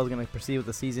the NFL is going to proceed with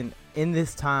the season in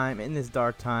this time, in this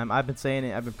dark time. I've been saying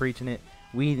it. I've been preaching it.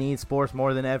 We need sports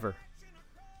more than ever.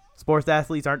 Sports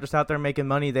athletes aren't just out there making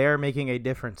money. They're making a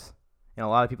difference in a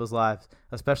lot of people's lives,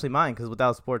 especially mine, because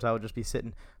without sports, I would just be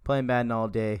sitting, playing Madden all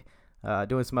day,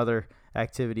 doing some other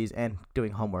activities, and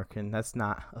doing homework, and that's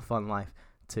not a fun life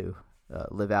to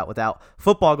live out without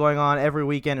football going on every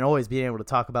weekend and always being able to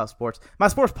talk about sports. My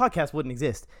sports podcast wouldn't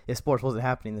exist if sports wasn't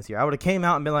happening this year. I would have came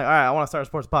out and been like, all right, I want to start a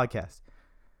sports podcast.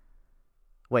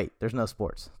 Wait, there's no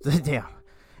sports. Damn.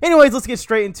 Anyways, let's get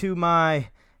straight into my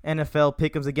NFL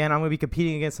pick'ems again. I'm going to be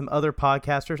competing against some other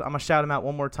podcasters. I'm going to shout them out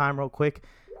one more time real quick.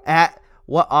 At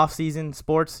What Offseason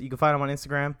Sports. You can find them on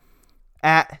Instagram.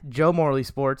 At Joe Morley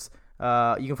Sports.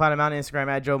 You can find him on Instagram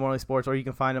at Joe Morley Sports, or you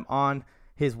can find him on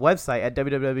his website at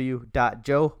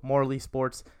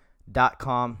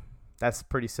www.joemorleysports.com. That's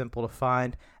pretty simple to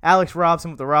find. Alex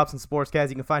Robson with the Robson Sportscast.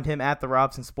 You can find him at the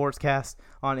Robson Sportscast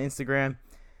on Instagram.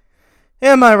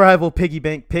 And my rival Piggy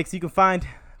Bank Picks. You can find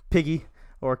Piggy,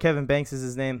 or Kevin Banks is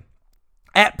his name,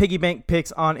 at Piggy Bank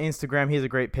Picks on Instagram. He has a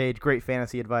great page, great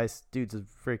fantasy advice. Dude's a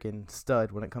freaking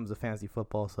stud when it comes to fantasy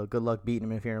football, so good luck beating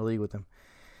him if you're in a league with him.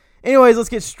 Anyways, let's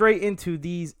get straight into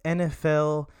these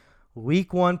NFL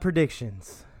Week 1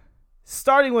 predictions.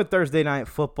 Starting with Thursday Night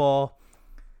Football.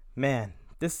 Man,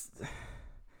 this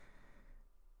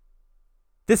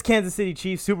Kansas City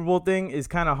Chiefs Super Bowl thing is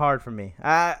kind of hard for me.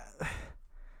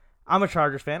 I'm a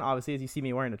Chargers fan, obviously, as you see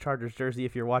me wearing a Chargers jersey.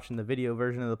 If you're watching the video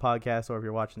version of the podcast or if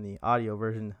you're watching the audio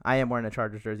version, I am wearing a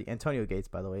Chargers jersey. Antonio Gates,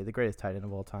 by the way, the greatest tight end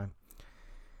of all time.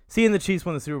 Seeing the Chiefs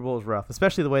win the Super Bowl is rough,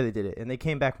 especially the way they did it. And they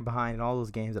came back from behind in all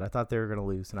those games that I thought they were going to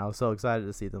lose, and I was so excited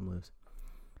to see them lose.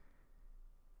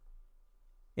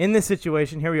 In this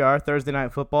situation, here we are, Thursday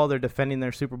Night Football. They're defending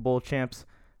their Super Bowl champs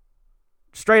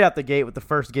straight out the gate with the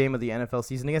first game of the NFL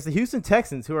season against the Houston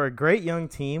Texans, who are a great young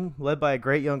team led by a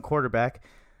great young quarterback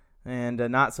and a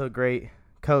not-so-great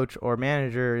coach or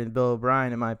manager in Bill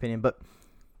O'Brien, in my opinion. But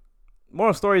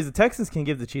moral story is the Texans can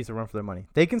give the Chiefs a run for their money.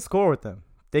 They can score with them.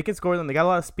 They can score them. They got a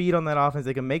lot of speed on that offense.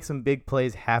 They can make some big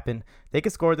plays happen. They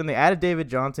can score with them. They added David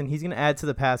Johnson. He's going to add to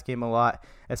the pass game a lot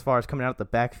as far as coming out the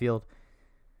backfield.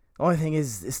 The only thing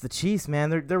is, it's the Chiefs, man.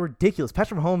 They're ridiculous.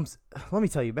 Patrick Mahomes, let me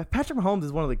tell you, Patrick Mahomes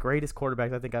is one of the greatest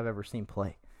quarterbacks I think I've ever sseen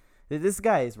play. This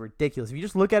guy is ridiculous. If you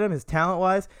just look at him, his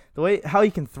talent-wise, the way how he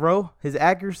can throw, his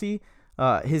accuracy,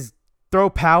 his throw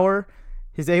power,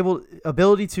 his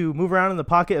ability to move around in the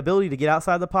pocket, ability to get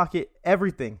outside the pocket,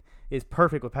 everything is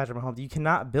perfect with Patrick Mahomes. You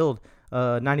cannot build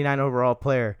a 99 overall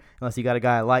player unless you got a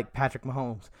guy like Patrick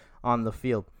Mahomes on the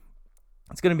field.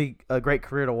 It's going to be a great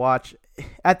career to watch.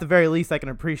 At the very least, I can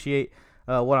appreciate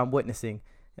what I'm witnessing.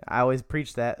 I always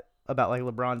preach that about like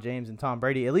LeBron James and Tom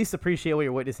Brady. At least appreciate what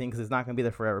you're witnessing because it's not going to be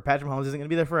there forever. Patrick Mahomes isn't going to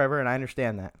be there forever, and I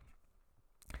understand that.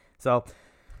 So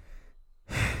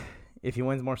if he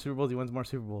wins more Super Bowls, he wins more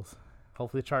Super Bowls.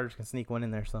 Hopefully the Chargers can sneak one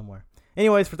in there somewhere.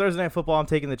 Anyways, for Thursday Night Football, I'm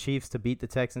taking the Chiefs to beat the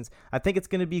Texans. I think it's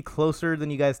going to be closer than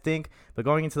you guys think, but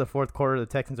going into the fourth quarter, the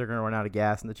Texans are going to run out of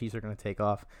gas, and the Chiefs are going to take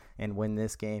off and win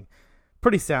this game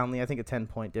pretty soundly. I think a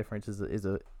 10-point difference is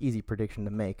a easy prediction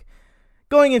to make.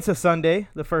 Going into Sunday,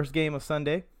 the first game of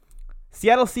Sunday,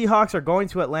 Seattle Seahawks are going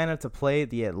to Atlanta to play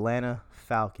the Atlanta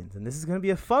Falcons, and this is going to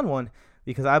be a fun one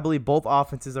because I believe both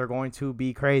offenses are going to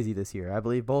be crazy this year. I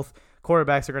believe both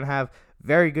quarterbacks are going to have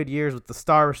very good years with the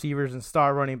star receivers and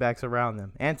star running backs around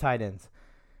them and tight ends.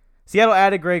 Seattle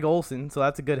added Greg Olsen, so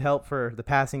that's a good help for the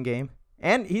passing game.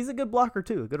 And he's a good blocker,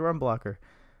 too, a good run blocker.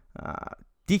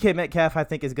 DK Metcalf, I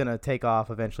think, is going to take off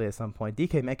eventually at some point.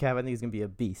 DK Metcalf, I think, is going to be a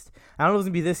beast. I don't know if it's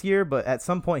going to be this year, but at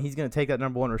some point, he's going to take that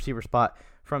number 1 receiver spot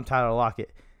from Tyler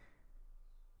Lockett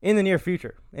in the near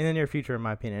future. In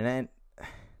my opinion. And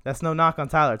that's no knock on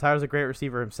Tyler. Tyler's a great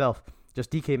receiver himself.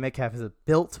 Just DK Metcalf is a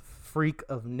built freak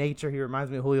of nature. He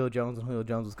reminds me of Julio Jones when Julio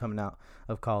Jones was coming out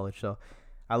of college. So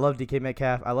I love DK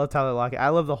Metcalf. I love Tyler Lockett. I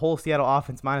love the whole Seattle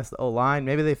offense minus the O-line.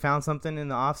 Maybe they found something in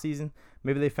the offseason.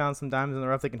 Maybe they found some diamonds in the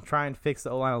rough. They can try and fix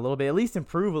the O-line a little bit, at least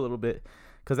improve a little bit,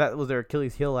 because that was their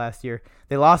Achilles heel last year.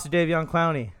 They lost to Jadeveon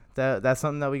Clowney. That's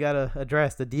something that we got to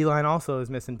address. The D-line also is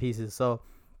missing pieces. So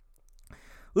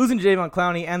losing to Jadeveon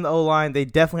Clowney and the O-line, they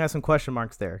definitely have some question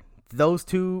marks there. Those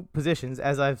two positions,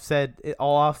 as I've said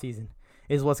all offseason,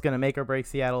 is what's going to make or break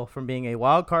Seattle from being a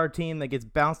wild card team that gets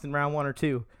bounced in round 1 or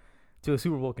 2 to a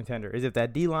Super Bowl contender, is if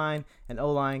that D-line and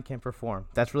O-line can perform.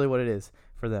 That's really what it is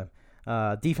for them.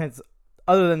 Defense,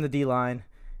 other than the D-line,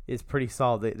 is pretty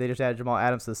solid. They just added Jamal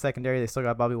Adams to the secondary. They still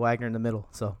got Bobby Wagner in the middle.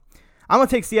 So I'm going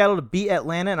to take Seattle to beat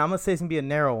Atlanta, and I'm going to say it's going to be a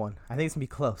narrow one. I think it's going to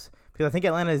be close because I think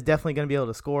Atlanta is definitely going to be able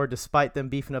to score despite them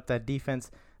beefing up that defense,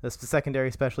 the secondary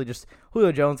especially. Just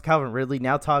Julio Jones, Calvin Ridley,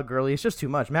 now Todd Gurley. It's just too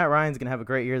much. Matt Ryan's going to have a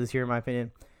great year this year, in my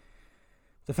opinion.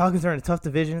 The Falcons are in a tough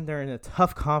division. They're in a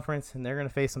tough conference, and they're going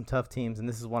to face some tough teams, and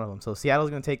this is one of them. So Seattle's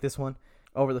going to take this one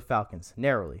over the Falcons,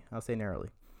 narrowly. I'll say narrowly.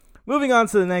 Moving on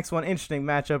to the next one, interesting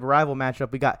matchup, rival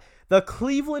matchup. We got the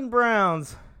Cleveland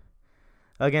Browns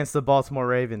against the Baltimore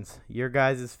Ravens. Your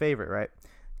guys' favorite, right?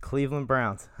 Cleveland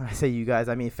Browns. I say you guys,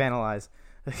 I mean Fanalize.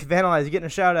 Fanalize, you're getting a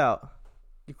shout-out.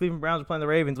 The Cleveland Browns are playing the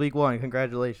Ravens week 1.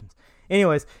 Congratulations.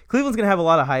 Anyways, Cleveland's going to have a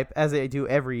lot of hype, as they do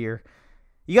every year.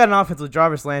 You got an offense with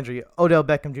Jarvis Landry, Odell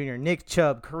Beckham Jr., Nick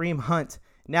Chubb, Kareem Hunt.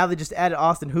 Now they just added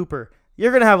Austin Hooper.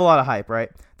 You're going to have a lot of hype, right?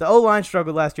 The O-line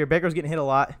struggled last year. Baker's getting hit a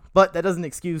lot, but that doesn't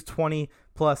excuse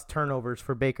 20-plus turnovers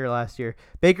for Baker last year.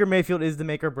 Baker Mayfield is the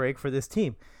make or break for this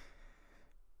team.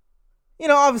 You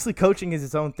know, obviously coaching is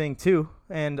its own thing too,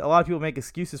 and a lot of people make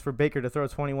excuses for Baker to throw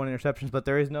 21 interceptions, but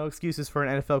there is no excuses for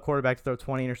an NFL quarterback to throw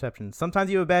 20 interceptions. Sometimes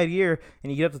you have a bad year,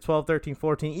 and you get up to 12, 13,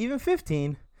 14, even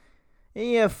 15, and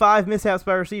you have 5 mishaps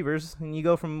by receivers, and you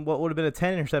go from what would have been a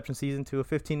 10 interception season to a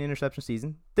 15 interception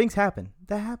season. Things happen.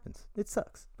 That happens. It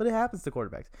sucks, but it happens to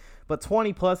quarterbacks. But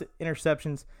 20-plus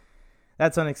interceptions,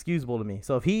 that's unexcusable to me.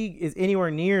 So if he is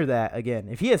anywhere near that again,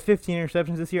 if he has 15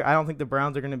 interceptions this year, I don't think the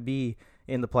Browns are going to be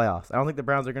in the playoffs. I don't think the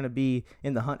Browns are going to be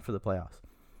in the hunt for the playoffs.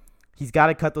 He's got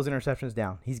to cut those interceptions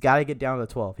down. He's got to get down to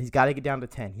 12. He's got to get down to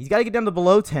 10. He's got to get down to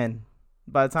below 10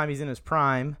 by the time he's in his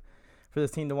prime for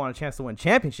this team to want a chance to win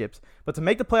championships. But to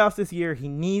make the playoffs this year, he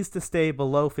needs to stay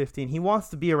below 15. He wants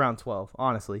to be around 12,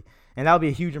 honestly. And that would be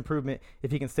a huge improvement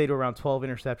if he can stay to around 12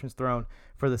 interceptions thrown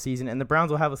for the season. And the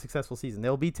Browns will have a successful season.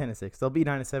 They'll be 10-6. They'll be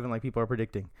 9-7 like people are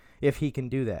predicting if he can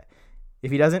do that.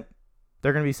 If he doesn't,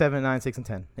 they're going to be 7-9,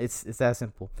 6-10. It's that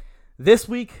simple. This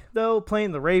week, though,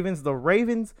 playing the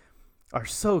Ravens are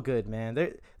so good, man.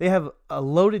 They have a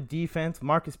loaded defense.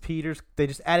 Marcus Peters. They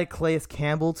just added Calais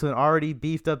Campbell to an already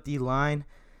beefed up D-line.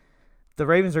 The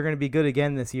Ravens are going to be good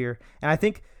again this year. And I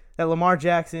think that Lamar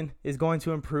Jackson is going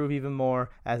to improve even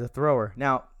more as a thrower.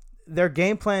 Now, their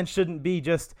game plan shouldn't be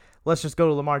just, let's just go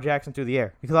to Lamar Jackson through the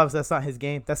air. Because obviously that's not his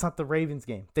game. That's not the Ravens'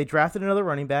 game. They drafted another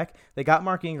running back. They got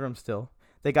Mark Ingram still.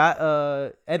 They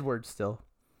got Edwards still.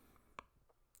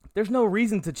 There's no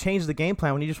reason to change the game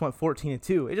plan when you just went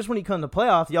 14-2. It's just when you come to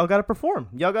playoffs, y'all got to perform.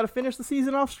 Y'all got to finish the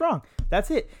season off strong.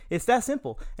 That's it. It's that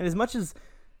simple. And as much as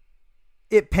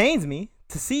it pains me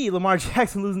to see Lamar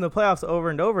Jackson losing the playoffs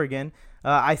over and over again,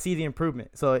 I see the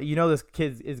improvement. So you know this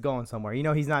kid is going somewhere. You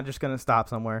know he's not just going to stop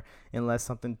somewhere unless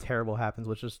something terrible happens,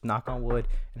 which is knock on wood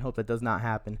and hope that does not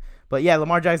happen. But yeah,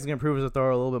 Lamar Jackson's going to improve as a thrower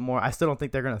a little bit more. I still don't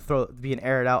think they're going to be an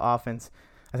aired out offense.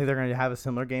 I think they're going to have a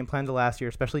similar game plan to last year,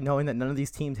 especially knowing that none of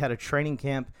these teams had a training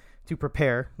camp to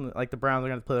prepare. Like the Browns are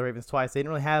going to play the Ravens twice. They didn't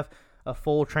really have a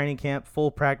full training camp,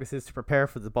 full practices to prepare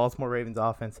for the Baltimore Ravens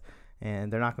offense,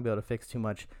 and they're not going to be able to fix too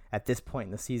much at this point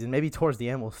in the season. Maybe towards the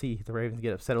end we'll see the Ravens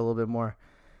get upset a little bit more.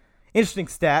 Interesting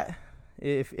stat,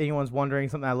 if anyone's wondering,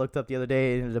 something I looked up the other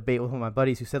day in a debate with one of my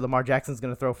buddies who said Lamar Jackson's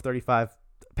going to throw for 35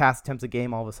 pass attempts a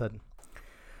game all of a sudden.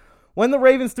 When the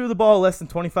Ravens threw the ball less than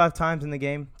 25 times in the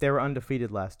game, they were undefeated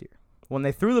last year. When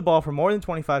they threw the ball for more than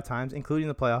 25 times, including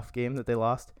the playoff game that they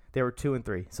lost, they were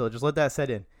 2-3. So just let that set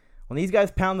in. When these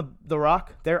guys pound the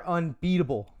rock, they're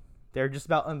unbeatable. They're just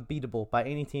about unbeatable by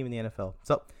any team in the NFL.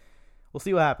 So we'll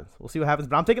see what happens.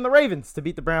 But I'm taking the Ravens to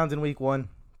beat the Browns in week 1.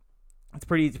 It's a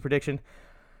pretty easy prediction.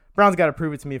 Browns got to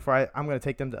prove it to me before I'm going to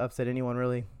take them to upset anyone,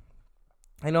 really.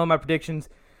 I know in my predictions,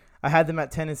 I had them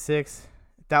at 10-6.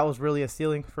 that was really a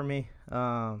ceiling for me. When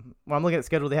I'm looking at the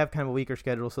schedule, they have kind of a weaker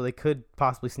schedule, so they could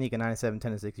possibly sneak a 9-7,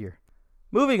 10-6 year.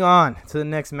 Moving on to the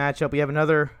next matchup, we have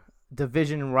another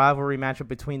division rivalry matchup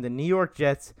between the New York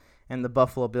Jets and the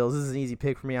Buffalo Bills. This is an easy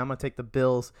pick for me. I'm going to take the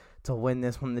Bills to win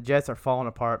this one. The Jets are falling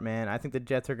apart, man. I think the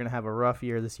Jets are going to have a rough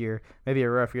year this year, maybe a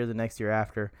rough year the next year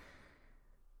after.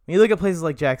 When you look at places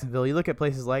like Jacksonville, you look at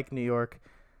places like New York,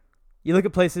 you look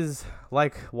at places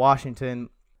like Washington,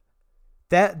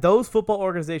 those football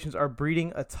organizations are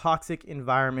breeding a toxic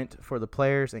environment for the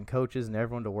players and coaches and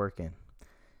everyone to work in.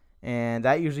 And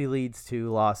that usually leads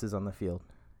to losses on the field.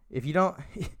 If you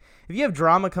have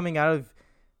drama coming out of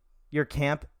your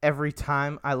camp every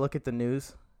time I look at the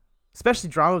news, especially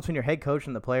drama between your head coach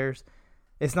and the players,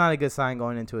 it's not a good sign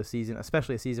going into a season,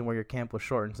 especially a season where your camp was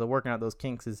shortened. So working out those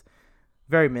kinks is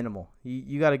very minimal.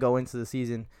 You got to go into the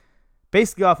season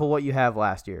basically off of what you have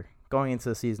last year, going into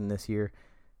the season this year.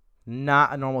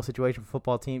 Not a normal situation for a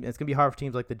football team. It's going to be hard for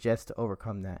teams like the Jets to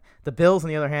overcome that. The Bills, on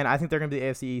the other hand, I think they're going to be the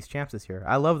AFC East champs this year.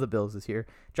 I love the Bills this year.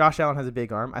 Josh Allen has a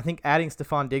big arm. I think adding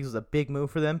Stephon Diggs was a big move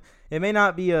for them. It may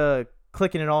not be a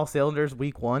clicking in all cylinders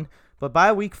week 1, but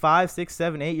by week 5, 6,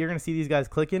 7, 8, you're going to see these guys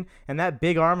clicking. And that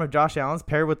big arm of Josh Allen's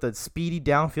paired with the speedy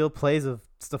downfield plays of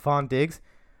Stephon Diggs,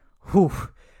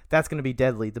 that's going to be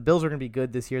deadly. The Bills are going to be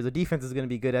good this year. The defense is going to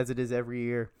be good as it is every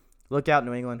year. Look out,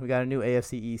 New England. We got a new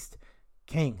AFC East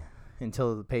king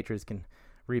until the Patriots can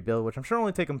rebuild, which I'm sure will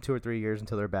only take them 2 or 3 years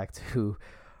until they're back to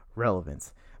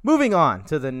relevance. Moving on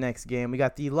to the next game, we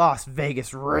got the Las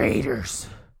Vegas Raiders.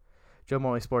 Joe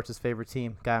Morley Sports' favorite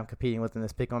team, guy I'm competing with in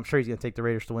this pick. I'm sure he's going to take the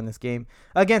Raiders to win this game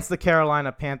against the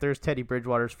Carolina Panthers. Teddy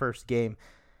Bridgewater's first game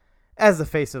as the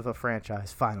face of a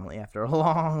franchise, finally. After a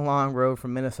long, long road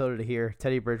from Minnesota to here,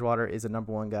 Teddy Bridgewater is the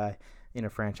number 1 guy in a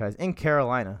franchise in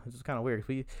Carolina, which is kind of weird.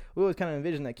 We always kind of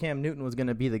envisioned that Cam Newton was going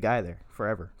to be the guy there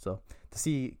forever. So to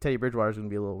see Teddy Bridgewater is going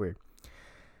to be a little weird.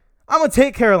 I'm going to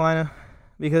take Carolina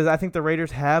because I think the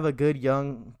Raiders have a good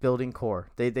young building core.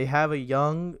 They have a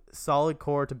young, solid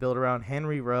core to build around.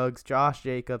 Henry Ruggs, Josh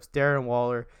Jacobs, Darren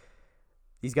Waller.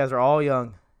 These guys are all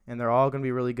young, and they're all going to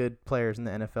be really good players in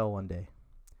the NFL one day.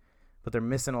 But they're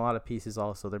missing a lot of pieces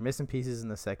also. They're missing pieces in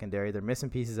the secondary. They're missing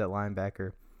pieces at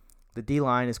linebacker. The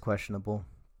D-line is questionable.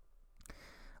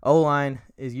 O-line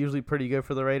is usually pretty good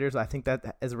for the Raiders. I think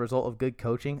that as a result of good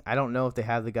coaching. I don't know if they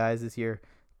have the guys this year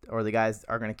or the guys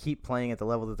are going to keep playing at the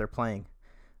level that they're playing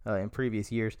in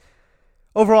previous years.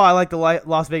 Overall, I like the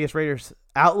Las Vegas Raiders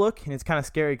outlook, and it's kind of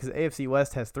scary because the AFC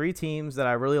West has 3 teams that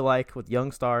I really like with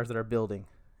young stars that are building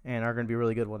and are going to be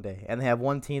really good one day. And they have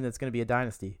one team that's going to be a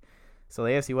dynasty. So the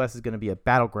AFC West is going to be a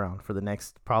battleground for the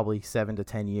next probably 7 to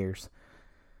 10 years.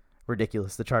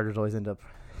 Ridiculous. The Chargers always end up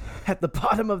at the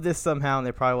bottom of this somehow, and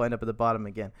they probably will end up at the bottom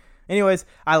again. Anyways,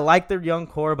 I like their young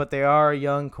core, but they are a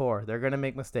young core. They're going to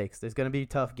make mistakes. There's going to be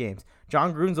tough games.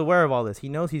 John Gruden's aware of all this. He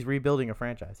knows he's rebuilding a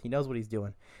franchise. He knows what he's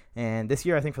doing. And this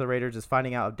year, I think for the Raiders is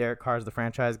finding out if Derek Carr is the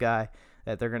franchise guy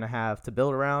that they're going to have to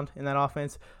build around in that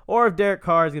offense, or if Derek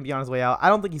Carr is going to be on his way out. I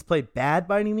don't think he's played bad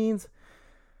by any means,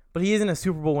 but he isn't a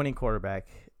Super Bowl winning quarterback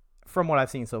from what I've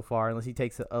seen so far, unless he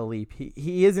takes a leap.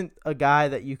 He isn't a guy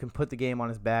that you can put the game on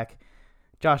his back.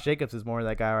 Josh Jacobs is more of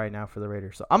that guy right now for the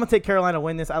Raiders. So I'm going to take Carolina to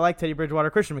win this. I like Teddy Bridgewater.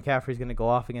 Christian McCaffrey's going to go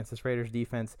off against this Raiders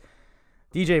defense.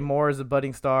 DJ Moore is a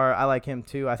budding star. I like him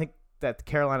too. I think that the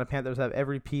Carolina Panthers have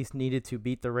every piece needed to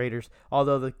beat the Raiders,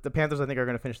 although the Panthers I think are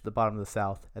going to finish at the bottom of the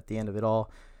South at the end of it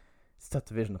all. It's a tough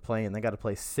division to play in. They got to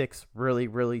play 6 really,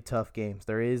 really tough games.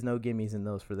 There is no gimmies in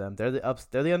those for them. They're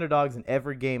the underdogs in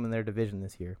every game in their division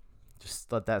this year.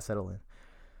 Just let that settle in.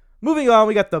 Moving on,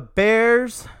 we got the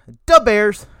Bears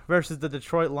versus the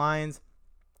Detroit Lions.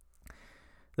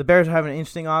 The Bears are having an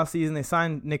interesting offseason. They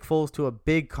signed Nick Foles to a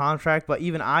big contract, but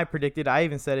even I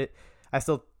even said it, I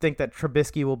still think that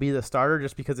Trubisky will be the starter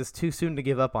just because it's too soon to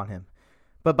give up on him.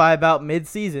 But by about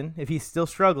mid-season, if he's still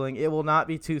struggling, it will not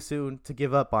be too soon to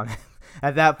give up on him.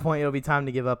 At that point, it'll be time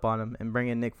to give up on him and bring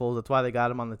in Nick Foles. That's why they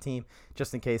got him on the team,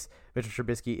 just in case Mitchell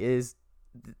Trubisky is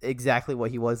exactly what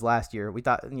he was last year. We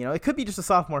thought, it could be just a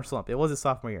sophomore slump. It was a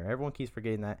sophomore year. Everyone keeps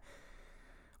forgetting that.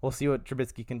 We'll see what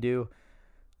Trubisky can do.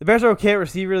 The Bears are okay at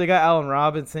receiver. They got Allen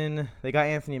Robinson. They got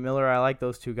Anthony Miller. I like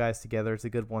those two guys together. It's a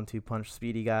good 1-2 punch,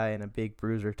 speedy guy and a big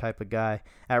bruiser type of guy.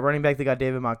 At running back, they got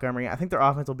David Montgomery. I think their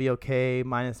offense will be okay,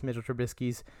 minus Mitchell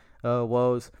Trubisky's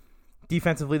woes.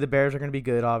 Defensively, the Bears are going to be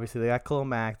good, obviously. They got Khalil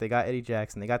Mack. They got Eddie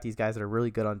Jackson. They got these guys that are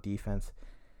really good on defense.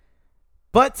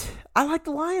 But I like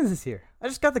the Lions this year. I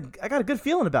got a good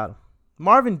feeling about them.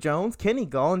 Marvin Jones, Kenny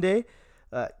Golladay,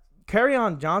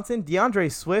 Kerryon Johnson, DeAndre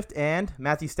Swift, and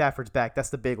Matthew Stafford's back. That's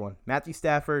the big one. Matthew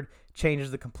Stafford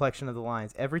changes the complexion of the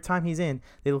Lions. Every time he's in,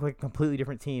 they look like a completely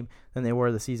different team than they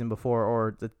were the season before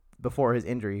or before his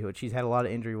injury, which he's had a lot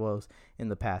of injury woes in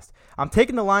the past. I'm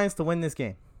taking the Lions to win this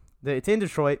game. It's in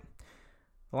Detroit.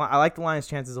 I like the Lions'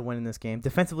 chances of winning this game.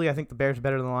 Defensively, I think the Bears are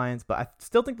better than the Lions, but I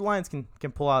still think the Lions can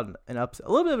pull out an upset, a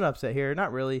little bit of an upset here.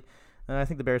 Not really. I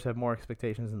think the Bears have more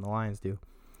expectations than the Lions do.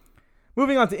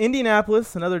 Moving on to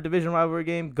Indianapolis, another division rivalry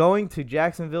game. Going to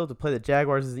Jacksonville to play the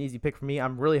Jaguars is an easy pick for me.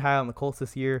 I'm really high on the Colts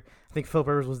this year. I think Philip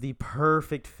Rivers was the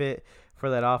perfect fit for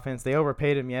that offense. They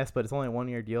overpaid him, yes, but it's only a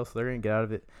one-year deal, so they're going to get out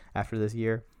of it after this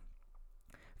year.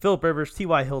 Philip Rivers,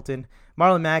 T.Y. Hilton.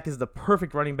 Marlon Mack is the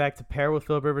perfect running back to pair with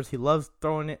Philip Rivers. He loves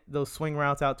throwing those swing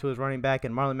routes out to his running back,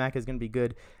 and Marlon Mack is going to be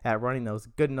good at running those,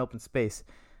 good in open space.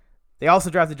 They also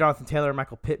drafted Jonathan Taylor and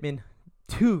Michael Pittman.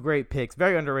 Two great picks,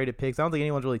 very underrated picks. I don't think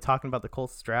anyone's really talking about the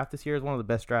Colts draft this year. It's one of the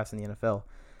best drafts in the NFL.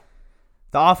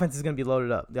 The offense is going to be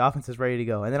loaded up. The offense is ready to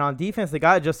go. And then on defense, they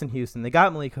got Justin Houston. They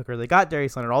got Malik Hooker. They got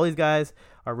Darius Leonard. All these guys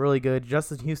are really good.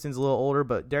 Justin Houston's a little older,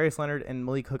 but Darius Leonard and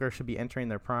Malik Hooker should be entering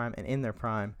their prime and in their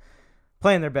prime,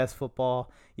 playing their best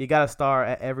football. You got a star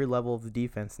at every level of the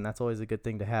defense, and that's always a good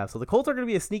thing to have. So the Colts are going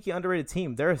to be a sneaky, underrated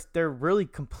team. They're really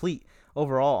complete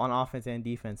overall on offense and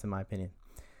defense, in my opinion.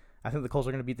 I think the Colts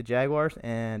are going to beat the Jaguars,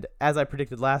 and as I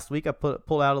predicted last week, I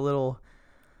pulled out a little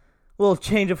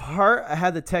change of heart. I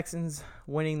had the Texans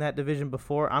winning that division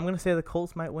before. I'm going to say the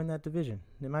Colts might win that division.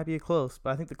 It might be close,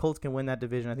 but I think the Colts can win that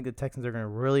division. I think the Texans are going to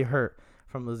really hurt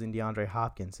from losing DeAndre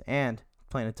Hopkins and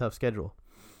playing a tough schedule.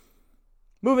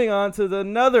 Moving on to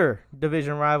another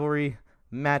division rivalry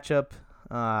matchup,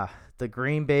 the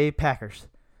Green Bay Packers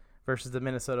versus the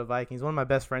Minnesota Vikings. One of my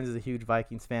best friends is a huge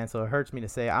Vikings fan, so it hurts me to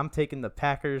say I'm taking the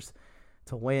Packers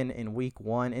to win in week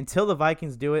 1. Until the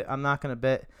Vikings do it, I'm not going to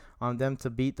bet on them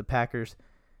to beat the Packers.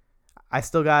 I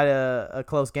still got a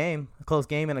close game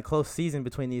and a close season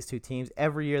between these two teams.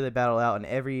 Every year they battle out, and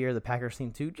every year the Packers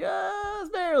seem to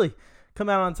just barely come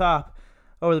out on top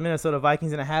over the Minnesota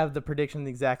Vikings, and I have the prediction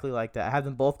exactly like that. I have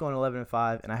them both going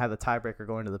 11-5, and I have the tiebreaker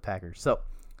going to the Packers. So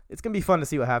it's going to be fun to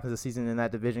see what happens this season in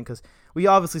that division because we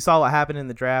obviously saw what happened in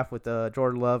the draft with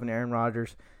Jordan Love and Aaron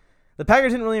Rodgers. The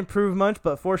Packers didn't really improve much,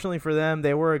 but fortunately for them,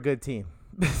 they were a good team.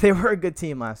 They were a good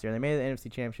team last year. They made the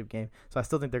NFC Championship game, so I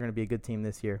still think they're going to be a good team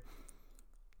this year.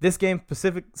 This game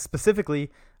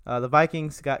specifically, the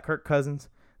Vikings got Kirk Cousins.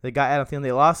 They got Adam Thielen.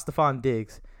 They lost Stephon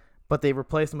Diggs, but they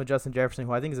replaced him with Justin Jefferson,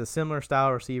 who I think is a similar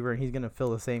style receiver, and he's going to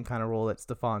fill the same kind of role that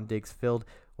Stephon Diggs filled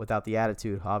without the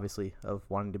attitude, obviously, of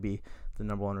wanting to be the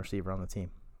number one receiver on the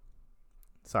team.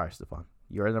 Sorry, Stephon.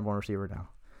 You're the number one receiver now.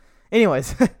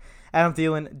 Anyways, Adam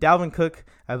Thielen, Dalvin Cook,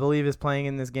 I believe, is playing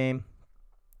in this game.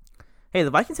 Hey, the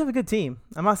Vikings have a good team.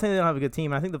 I'm not saying they don't have a good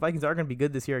team. I think the Vikings are going to be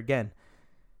good this year again.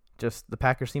 Just the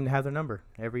Packers seem to have their number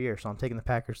every year, so I'm taking the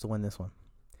Packers to win this one.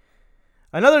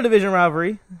 Another division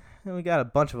rivalry, and we got a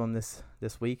bunch of them this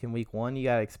week in week 1. You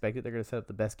got to expect it. They're going to set up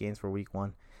the best games for week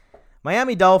 1.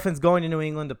 Miami Dolphins going to New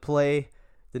England to play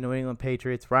the New England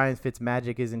Patriots. Ryan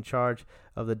Fitzmagic is in charge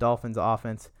of the Dolphins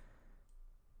offense.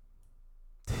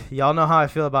 Y'all know how I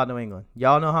feel about New England.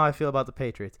 Y'all know how I feel about the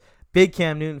Patriots. Big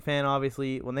Cam Newton fan,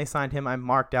 obviously. When they signed him, I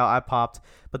marked out. I popped.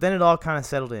 But then it all kind of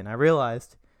settled in. I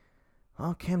realized,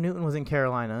 Cam Newton was in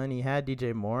Carolina, and he had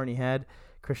DJ Moore, and he had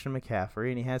Christian McCaffrey,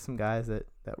 and he had some guys that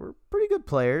were pretty good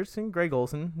players, and Greg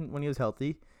Olsen when he was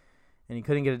healthy, and he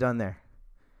couldn't get it done there.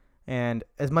 And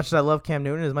as much as I love Cam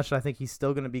Newton, as much as I think he's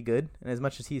still going to be good, and as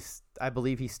much as I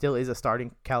believe he still is a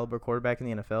starting caliber quarterback in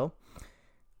the NFL,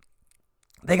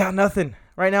 they got nothing.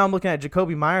 Right now I'm looking at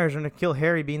Jacoby Myers and N'Keal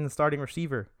Harry being the starting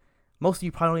receiver. Most of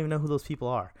you probably don't even know who those people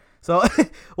are. So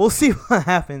we'll see what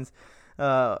happens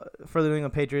for the New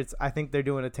England Patriots. I think they're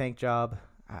doing a tank job.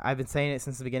 I've been saying it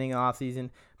since the beginning of the offseason.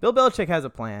 Bill Belichick has a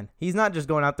plan. He's not just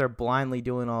going out there blindly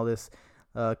doing all this,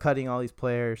 cutting all these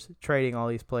players, trading all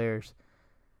these players,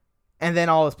 and then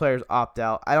all his players opt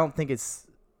out. I don't think it's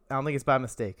by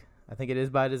mistake. I think it is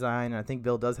by design, and I think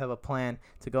Bill does have a plan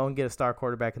to go and get a star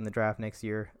quarterback in the draft next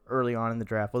year, early on in the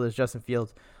draft, whether it's Justin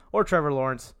Fields or Trevor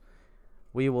Lawrence.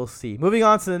 We will see. Moving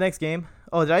on to the next game.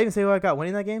 Oh, did I even say who I got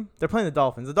winning that game? They're playing the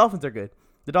Dolphins. The Dolphins are good.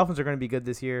 The Dolphins are going to be good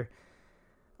this year.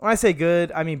 When I say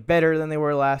good, I mean better than they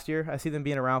were last year. I see them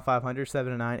being around 500,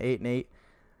 7-9, 8-8.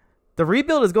 The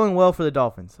rebuild is going well for the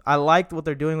Dolphins. I liked what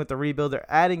they're doing with the rebuild.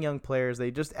 They're adding young players. They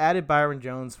just added Byron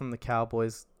Jones from the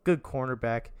Cowboys. Good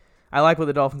cornerback. I like what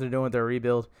the Dolphins are doing with their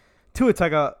rebuild. Tua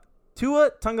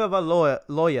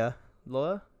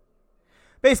Tagovailoa.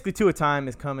 Basically, Tua time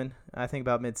is coming, I think,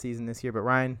 about midseason this year. But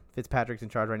Ryan Fitzpatrick's in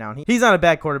charge right now. And he's not a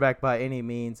bad quarterback by any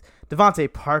means.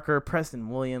 Devontae Parker, Preston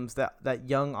Williams, that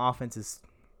young offense is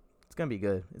going to be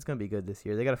good. It's going to be good this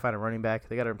year. They got to find a running back.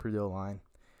 They got to improve the O-line.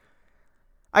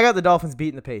 I got the Dolphins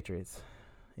beating the Patriots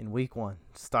in week 1.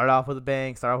 Start off with a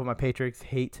bang. Start off with my Patriots.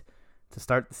 Hate to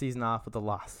start the season off with a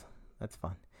loss. That's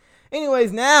fun.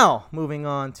 Anyways, now moving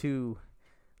on to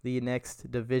the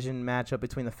next division matchup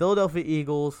between the Philadelphia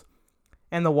Eagles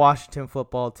and the Washington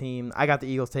football team. I got the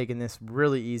Eagles taking this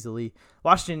really easily.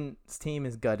 Washington's team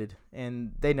is gutted,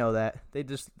 and they know that. They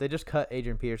just cut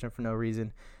Adrian Peterson for no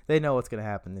reason. They know what's going to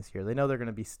happen this year. They know they're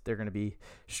going to be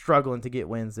struggling to get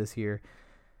wins this year.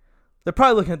 They're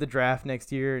probably looking at the draft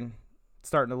next year and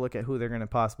starting to look at who they're going to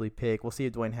possibly pick. We'll see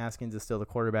if Dwayne Haskins is still the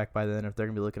quarterback by then, if they're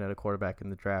going to be looking at a quarterback in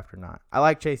the draft or not. I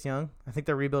like Chase Young. I think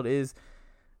their rebuild is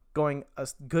going a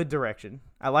good direction.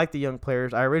 I like the young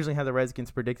players. I originally had the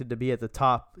Redskins predicted to be at the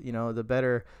top, the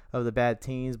better of the bad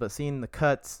teams, but seeing the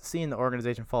cuts, seeing the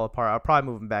organization fall apart, I'll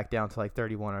probably move them back down to like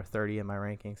 31 or 30 in my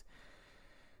rankings.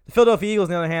 The Philadelphia Eagles,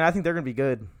 on the other hand, I think they're going to be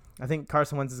good. I think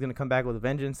Carson Wentz is going to come back with a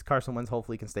vengeance. Carson Wentz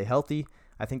hopefully can stay healthy.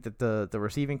 I think that the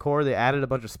receiving core, they added a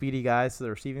bunch of speedy guys to the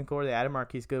receiving core. They added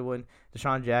Marquise Goodwin.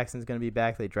 Deshaun Jackson's going to be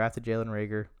back. They drafted Jalen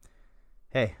Reagor.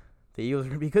 Hey, the Eagles are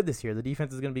going to be good this year. The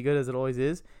defense is going to be good as it always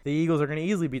is. The Eagles are going to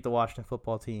easily beat the Washington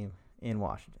football team in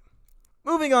Washington.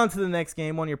 Moving on to the next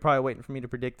game, one you're probably waiting for me to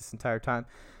predict this entire time.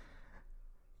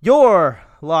 Your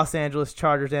Los Angeles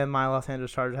Chargers and my Los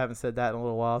Angeles Chargers, haven't said that in a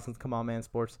little while since Come On Man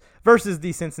Sports, versus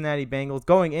the Cincinnati Bengals,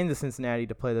 going into Cincinnati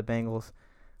to play the Bengals.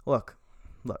 Look.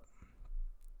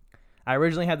 I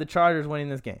originally had the Chargers winning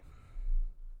this game.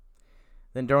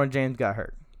 Then Derwin James got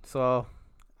hurt, so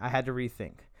I had to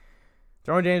rethink.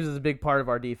 Derwin James is a big part of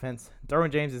our defense.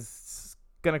 Derwin James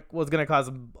was gonna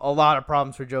cause a lot of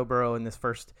problems for Joe Burrow in this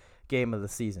first game of the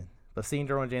season. But seeing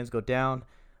Derwin James go down,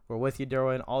 we're with you,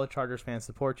 Derwin. All the Chargers fans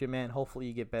support you, man. Hopefully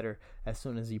you get better as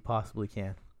soon as you possibly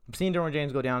can. Seeing Derwin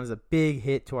James go down is a big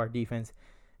hit to our defense,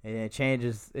 and it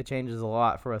changes a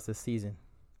lot for us this season.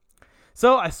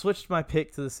 So I switched my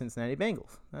pick to the Cincinnati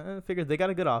Bengals. I figured they got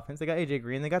a good offense. They got A.J.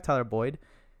 Green. They got Tyler Boyd.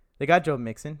 They got Joe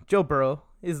Mixon. Joe Burrow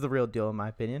is the real deal in my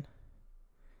opinion.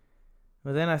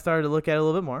 But then I started to look at it a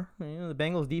little bit more. The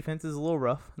Bengals defense is a little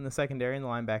rough in the secondary and the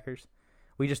linebackers.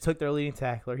 We just took their leading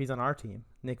tackler. He's on our team,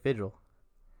 Nick Vigil.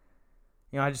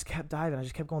 I just kept diving. I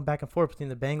just kept going back and forth between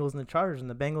the Bengals and the Chargers and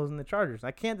the Bengals and the Chargers.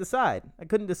 I couldn't decide. But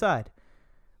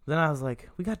then I was like,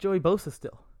 we got Joey Bosa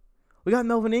still. We got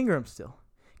Melvin Ingram still.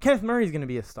 Kenneth Murray's going to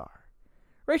be a star.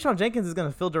 Rayshawn Jenkins is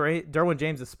going to fill Derwin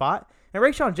James' spot, and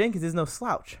Rayshawn Jenkins is no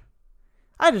slouch.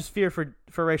 I just fear for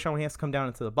Rayshawn when he has to come down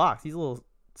into the box. He's a little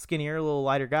skinnier, a little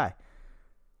lighter guy.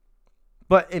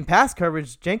 But in pass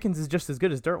coverage, Jenkins is just as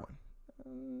good as Derwin.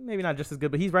 Maybe not just as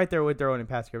good, but he's right there with Derwin in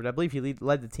pass coverage. I believe he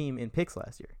led the team in picks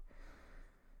last year.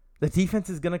 The defense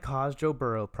is going to cause Joe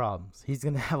Burrow problems. He's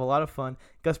going to have a lot of fun.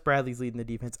 Gus Bradley's leading the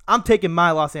defense. I'm taking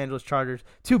my Los Angeles Chargers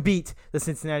to beat the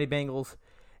Cincinnati Bengals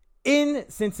in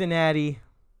Cincinnati.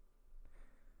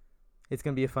 It's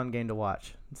going to be a fun game to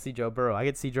watch. See Joe Burrow. I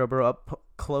get to see Joe Burrow up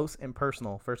close and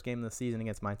personal. First game of the season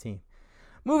against my team.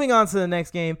 Moving on to the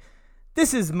next game.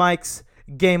 This is Mike's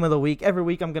game of the week. Every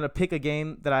week I'm going to pick a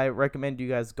game that I recommend you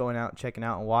guys going out, checking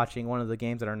out, and watching. One of the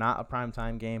games that are not a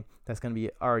primetime game that's going to be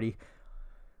already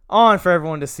on for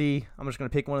everyone to see. I'm just going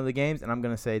to pick one of the games, and I'm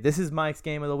going to say, this is Mike's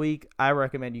game of the week. I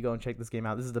recommend you go and check this game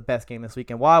out. This is the best game this week.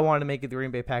 And why I wanted to make it the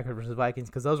Green Bay Packers versus Vikings,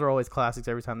 because those are always classics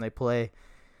every time they play.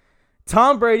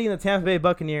 Tom Brady and the Tampa Bay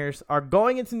Buccaneers are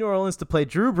going into New Orleans to play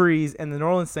Drew Brees and the New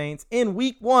Orleans Saints in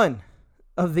week 1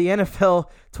 of the NFL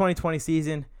 2020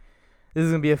 season. This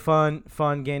is going to be a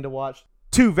fun game to watch.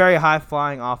 Two very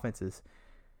high-flying offenses.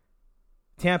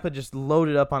 Tampa just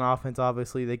loaded up on offense,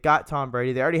 obviously. They got Tom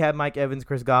Brady. They already had Mike Evans,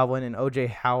 Chris Godwin, and O.J.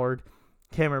 Howard,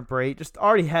 Cameron Brate. Just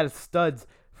already had studs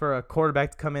for a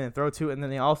quarterback to come in and throw to. And then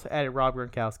they also added Rob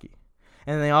Gronkowski.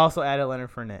 And then they also added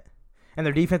Leonard Fournette. And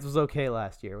their defense was okay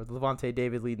last year with Levante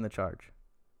David leading the charge.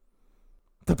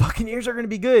 The Buccaneers are going to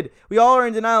be good. We all are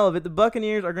in denial of it. The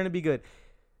Buccaneers are going to be good.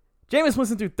 Jameis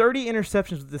Winston threw 30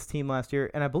 interceptions with this team last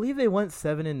year, and I believe they went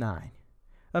 7-9.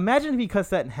 Imagine if he cuts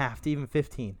that in half to even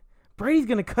 15. Brady's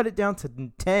going to cut it down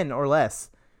to 10 or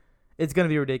less. It's going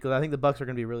to be ridiculous. I think the Bucs are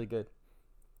going to be really good.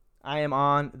 I am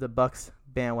on the Bucs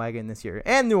bandwagon this year.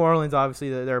 And New Orleans, obviously,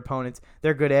 their opponents.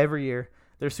 They're good every year.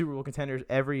 They're Super Bowl contenders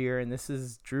every year, and this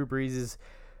is Drew Brees'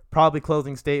 probably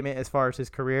closing statement as far as his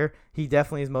career. He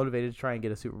definitely is motivated to try and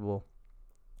get a Super Bowl.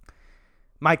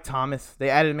 Mike Thomas, they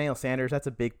added Emmanuel Sanders. That's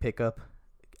a big pickup.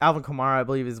 Alvin Kamara, I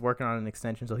believe, is working on an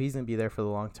extension, so he's going to be there for the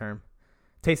long term.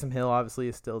 Taysom Hill, obviously,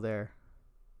 is still there.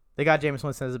 They got Jameis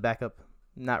Winston as a backup.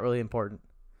 Not really important.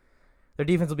 Their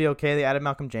defense will be okay. They added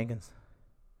Malcolm Jenkins.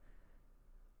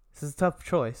 This is a tough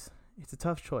choice. It's a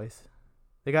tough choice.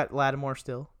 They got Lattimore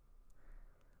still.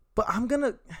 But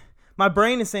my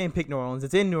brain is saying pick New Orleans.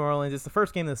 It's in New Orleans. It's the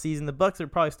first game of the season. The Bucs are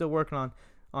probably still working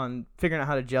on figuring out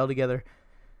how to gel together.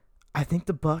 I think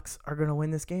the Bucs are going to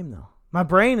win this game, though. My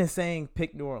brain is saying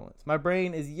pick New Orleans. My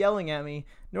brain is yelling at me,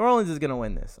 New Orleans is going to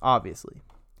win this, obviously.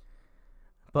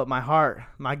 But my heart,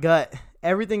 my gut,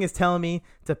 everything is telling me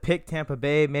to pick Tampa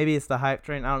Bay. Maybe it's the hype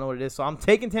train. I don't know what it is. So I'm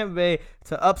taking Tampa Bay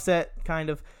to upset kind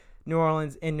of New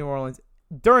Orleans in New Orleans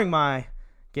during my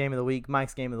game of the week.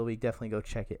 Mike's game of the week. Definitely go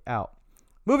check it out.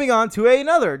 Moving on to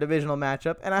another divisional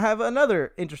matchup, and I have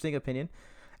another interesting opinion.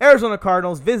 Arizona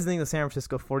Cardinals visiting the San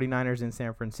Francisco 49ers in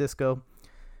San Francisco.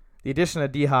 The addition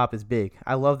of D-Hop is big.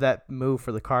 I love that move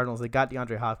for the Cardinals. They got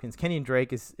DeAndre Hopkins. Kenyon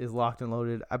Drake is locked and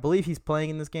loaded. I believe he's playing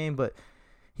in this game, but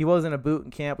he was in a boot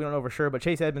in camp. We don't know for sure, but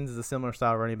Chase Edmonds is a similar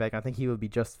style running back. I think he would be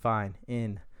just fine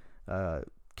in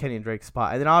Kenyon Drake's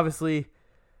spot. And then obviously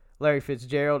Larry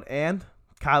Fitzgerald and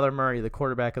Kyler Murray, the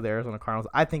quarterback of the Arizona Cardinals.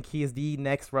 I think he is the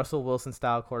next Russell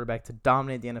Wilson-style quarterback to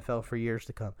dominate the NFL for years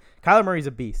to come. Kyler Murray's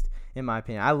a beast, in my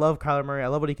opinion. I love Kyler Murray. I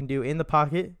love what he can do in the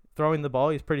pocket, throwing the ball.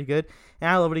 He's pretty good. And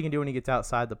I love what he can do when he gets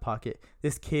outside the pocket.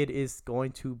 This kid is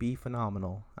going to be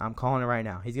phenomenal. I'm calling it right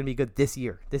now. He's going to be good this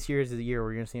year. This year is the year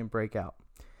where you're going to see him break out.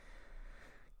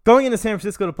 Going into San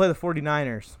Francisco to play the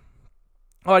 49ers.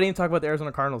 Oh, I didn't even talk about the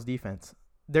Arizona Cardinals defense.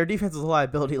 Their defense was a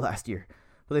liability last year.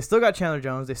 But they still got Chandler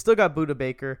Jones. They still got Budda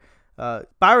Baker.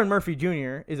 Byron Murphy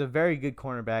Jr. is a very good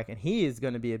cornerback, and he is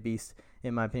going to be a beast,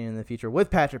 in my opinion, in the future. With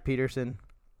Patrick Peterson,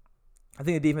 I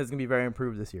think the defense is going to be very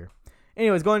improved this year.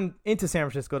 Anyways, going into San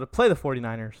Francisco to play the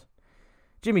 49ers,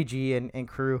 Jimmy G and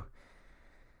crew,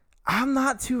 I'm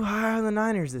not too high on the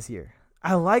Niners this year.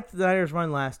 I liked the Niners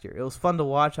run last year. It was fun to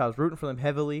watch. I was rooting for them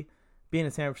heavily. Being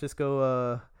a San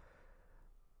Francisco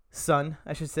son,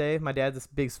 I should say. My dad's a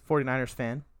big 49ers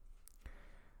fan.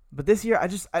 But this year,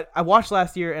 I watched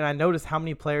last year, and I noticed how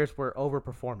many players were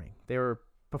overperforming. They were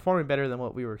performing better than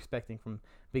what we were expecting from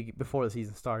before the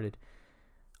season started.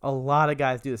 A lot of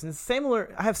guys do this. And it's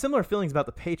similar. I have similar feelings about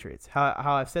the Patriots. How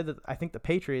I've said that I think the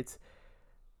Patriots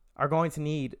are going to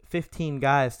need 15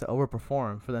 guys to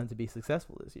overperform for them to be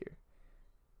successful this year.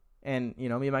 And, me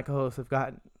and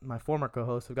my former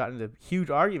co-hosts have gotten into huge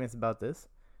arguments about this.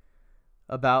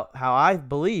 About how I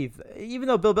believe, even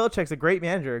though Bill Belichick's a great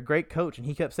manager, a great coach, and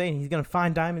he kept saying he's going to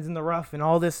find diamonds in the rough and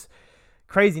all this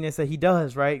craziness that he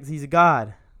does, right? Because he's a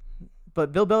god.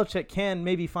 But Bill Belichick can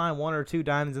maybe find 1 or 2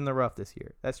 diamonds in the rough this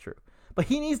year. That's true. But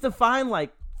he needs to find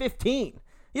like 15.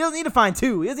 He doesn't need to find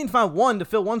 2. He doesn't need to find 1 to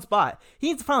fill 1 spot. He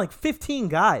needs to find like 15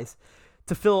 guys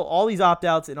to fill all these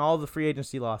opt-outs and all the free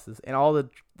agency losses and all the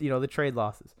the trade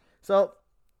losses. So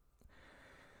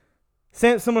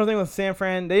similar thing with San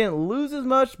Fran. They didn't lose as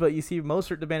much, but you see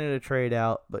Mostert demanded a trade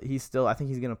out, but I think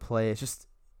he's going to play.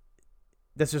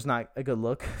 That's just not a good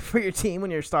look for your team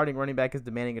when your starting running back is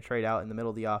demanding a trade out in the middle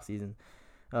of the offseason.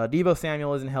 Deebo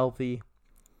Samuel isn't healthy.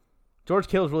 George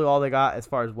Kittle is really all they got as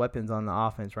far as weapons on the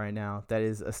offense right now that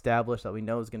is established that we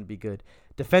know is going to be good.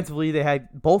 Defensively, they had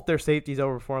both their safeties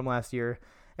overperform last year.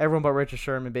 Everyone but Richard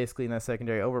Sherman basically in that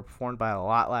secondary overperformed by a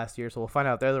lot last year, so we'll find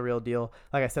out if they're the real deal.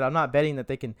 Like I said, I'm not betting that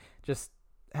they can just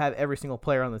have every single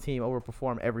player on the team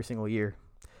overperform every single year.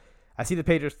 I see the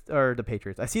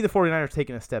Patriots. I see the 49ers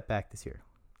taking a step back this year.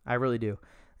 I really do.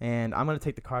 And I'm going to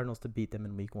take the Cardinals to beat them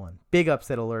in week 1. Big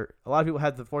upset alert. A lot of people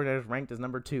had the 49ers ranked as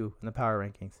number 2 in the power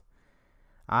rankings.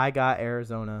 I got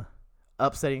Arizona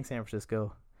upsetting San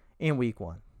Francisco in week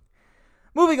 1.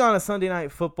 Moving on to Sunday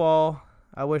Night Football.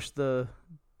 I wish the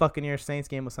Buccaneers-Saints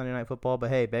game was Sunday Night Football, but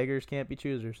hey, beggars can't be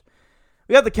choosers.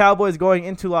 We got the Cowboys going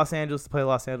into Los Angeles to play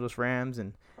Los Angeles Rams,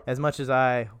 and as much as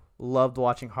I loved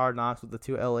watching Hard Knocks with the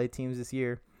 2 LA teams this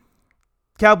year,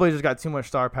 Cowboys just got too much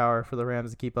star power for the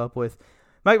Rams to keep up with.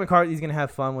 Mike McCarthy's going to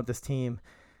have fun with this team.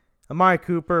 Amari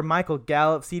Cooper, Michael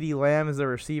Gallup, CeeDee Lamb as their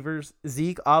receivers,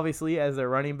 Zeke obviously as their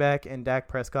running back, and Dak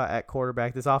Prescott at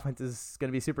quarterback. This offense is going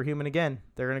to be superhuman again.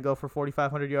 They're going to go for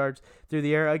 4,500 yards through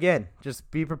the air again. Just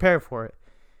be prepared for it.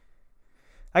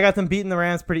 I got them beating the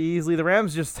Rams pretty easily. The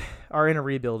Rams just are in a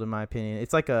rebuild, in my opinion.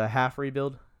 It's like a half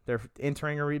rebuild. They're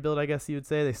entering a rebuild, I guess you would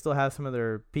say. They still have some of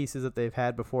their pieces that they've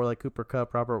had before, like Cooper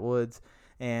Kupp, Robert Woods,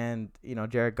 and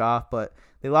Jared Goff. But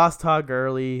they lost Todd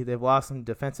Gurley. They've lost some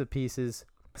defensive pieces.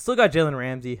 Still got Jalen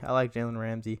Ramsey. I like Jalen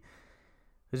Ramsey.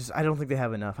 I don't think they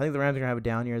have enough. I think the Rams are going to have a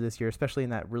down year this year, especially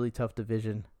in that really tough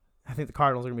division. I think the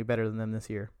Cardinals are going to be better than them this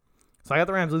year. So I got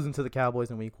the Rams losing to the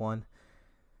Cowboys in week 1.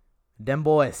 Them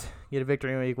boys get a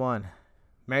victory in week 1.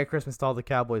 Merry Christmas to all the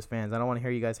Cowboys fans. I don't want to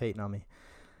hear you guys hating on me.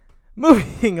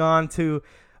 Moving on to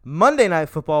Monday Night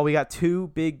Football. We got 2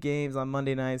 big games on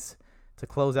Monday nights to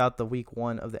close out the week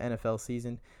 1 of the NFL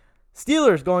season.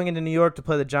 Steelers going into New York to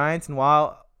play the Giants, and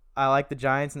while I like the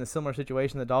Giants in a similar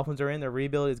situation the Dolphins are in. Their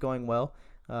rebuild is going well.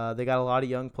 They got a lot of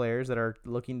young players that are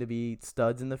looking to be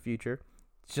studs in the future.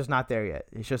 It's just not there yet.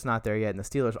 And the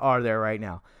Steelers are there right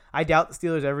now. I doubt the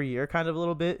Steelers every year kind of a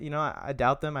little bit. I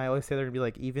doubt them. I always say they're going to be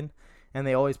like even, and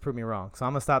they always prove me wrong. So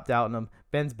I'm going to stop doubting them.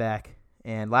 Ben's back,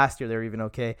 and last year they were even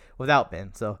okay without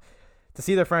Ben. So to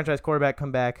see their franchise quarterback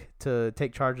come back to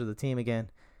take charge of the team again,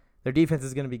 their defense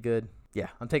is going to be good. Yeah,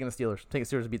 I'm taking the Steelers. I'm taking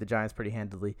the Steelers to beat the Giants pretty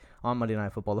handily on Monday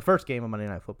Night Football. The first game of Monday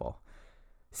Night Football.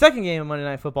 Second game of Monday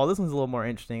Night Football, this one's a little more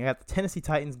interesting. I got the Tennessee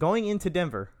Titans going into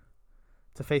Denver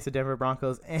to face the Denver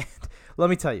Broncos. And let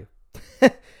me tell you,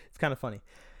 it's kind of funny.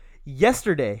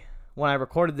 Yesterday, when I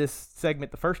recorded this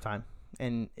segment the first time,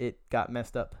 and it got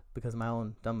messed up because of my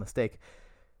own dumb mistake,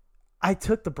 I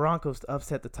took the Broncos to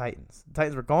upset the Titans. The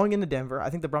Titans were going into Denver. I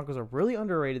think the Broncos are really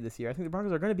underrated this year. I think the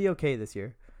Broncos are going to be okay this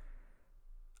year.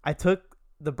 I took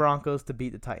the Broncos to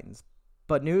beat the Titans.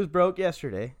 But news broke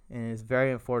yesterday, and it's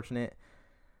very unfortunate.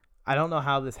 I don't know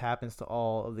how this happens to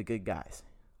all of the good guys.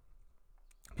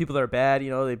 People that are bad,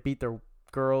 they beat their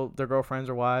girlfriends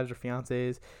or wives or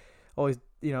fiancés, always,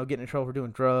 getting in trouble for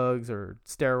doing drugs or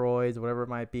steroids or whatever it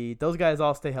might be. Those guys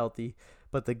all stay healthy.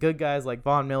 But the good guys like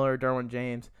Von Miller, Derwin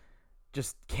James,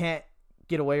 just can't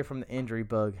get away from the injury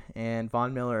bug. And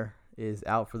Von Miller is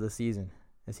out for the season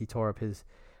as he tore up his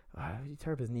knee. He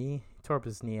tore up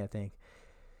his knee, I think.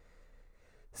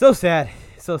 So sad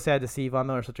to see. Von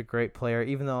Miller is such a great player.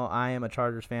 Even though I am a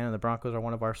Chargers fan and the Broncos are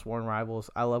one of our sworn rivals,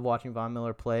 I love watching Von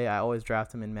Miller play. I always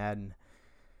draft him in Madden.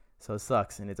 So it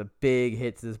sucks, and it's a big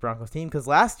hit to this Broncos team because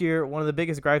last year, one of the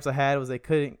biggest gripes I had was they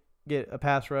couldn't get a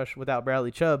pass rush without Bradley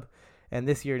Chubb, and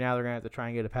this year now they're going to have to try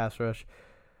and get a pass rush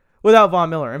without Von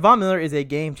Miller. And Von Miller is a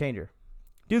game changer.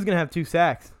 Dude's going to have 2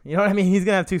 sacks. You know what I mean? He's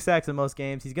going to have 2 sacks in most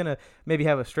games. He's going to maybe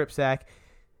have a strip sack.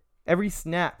 Every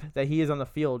snap that he is on the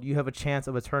field, you have a chance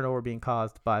of a turnover being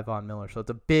caused by Von Miller. So it's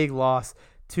a big loss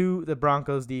to the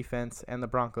Broncos defense and the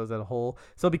Broncos as a whole.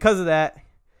 So because of that,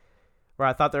 where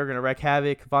I thought they were going to wreak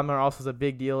havoc, Von Miller also is a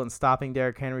big deal in stopping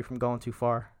Derrick Henry from going too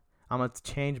far. I'm going to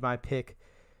change my pick.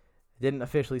 Didn't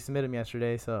officially submit him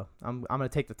yesterday, so I'm going to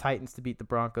take the Titans to beat the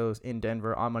Broncos in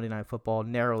Denver on Monday Night Football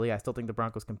narrowly. I still think the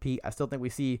Broncos compete. I still think we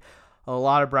see a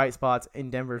lot of bright spots in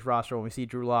Denver's roster when we see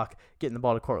Drew Lock getting the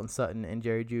ball to Cortland Sutton and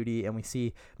Jerry Jeudy, and we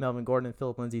see Melvin Gordon and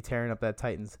Phillip Lindsay tearing up that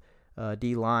Titans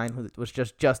D-line, which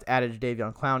just added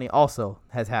Jadeveon Clowney, also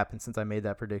has happened since I made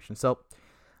that prediction. So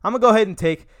I'm going to go ahead and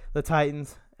take the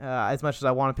Titans. As much as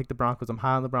I want to pick the Broncos, I'm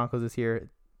high on the Broncos this year. It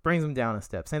brings them down a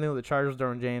step. Same thing with the Chargers,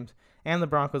 Derwin James, and the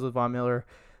Broncos with Von Miller.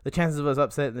 The chances of us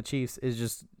upsetting the Chiefs is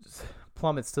just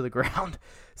plummets to the ground.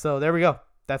 So there we go.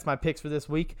 That's my picks for this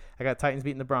week. I got Titans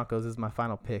beating the Broncos as my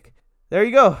final pick. There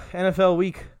you go. NFL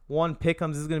Week 1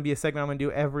 Pick'ems. This is going to be a segment I'm going to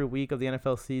do every week of the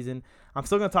NFL season. I'm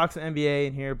still going to talk some NBA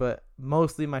in here, but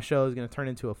mostly my show is going to turn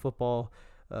into a football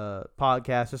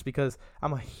podcast just because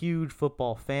I'm a huge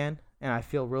football fan, and I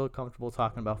feel really comfortable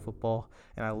talking about football,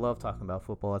 and I love talking about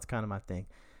football. That's kind of my thing.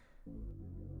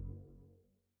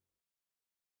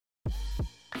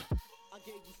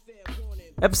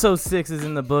 Episode 6 is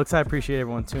in the books. I appreciate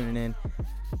everyone tuning in.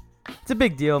 It's a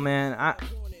big deal, man.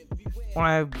 When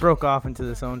I broke off into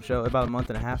this own show about a month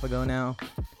and a half ago now,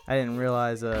 I didn't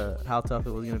realize how tough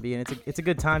it was going to be, and it's a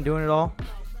good time doing it all,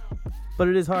 but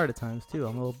it is hard at times too.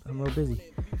 I'm a little busy.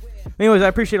 Anyways, I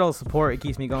appreciate all the support. It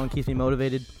keeps me going, keeps me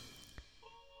motivated.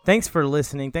 Thanks for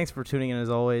listening. Thanks for tuning in as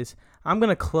always. I'm going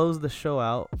to close the show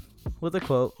out with a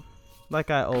quote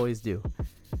like I always do.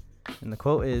 And the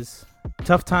quote is,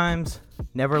 "Tough times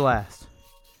never last,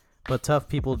 but tough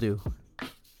people do."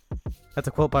 That's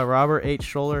a quote by Robert H.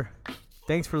 Schuller.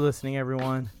 Thanks for listening,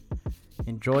 everyone.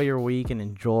 Enjoy your week and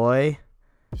enjoy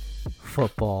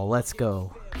football. Let's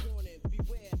go.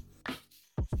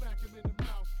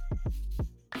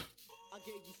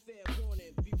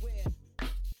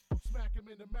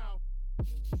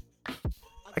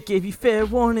 I gave you fair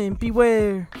warning,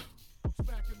 beware.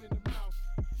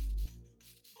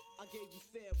 I gave you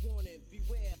fair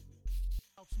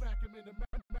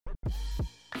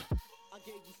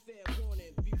warning,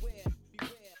 beware.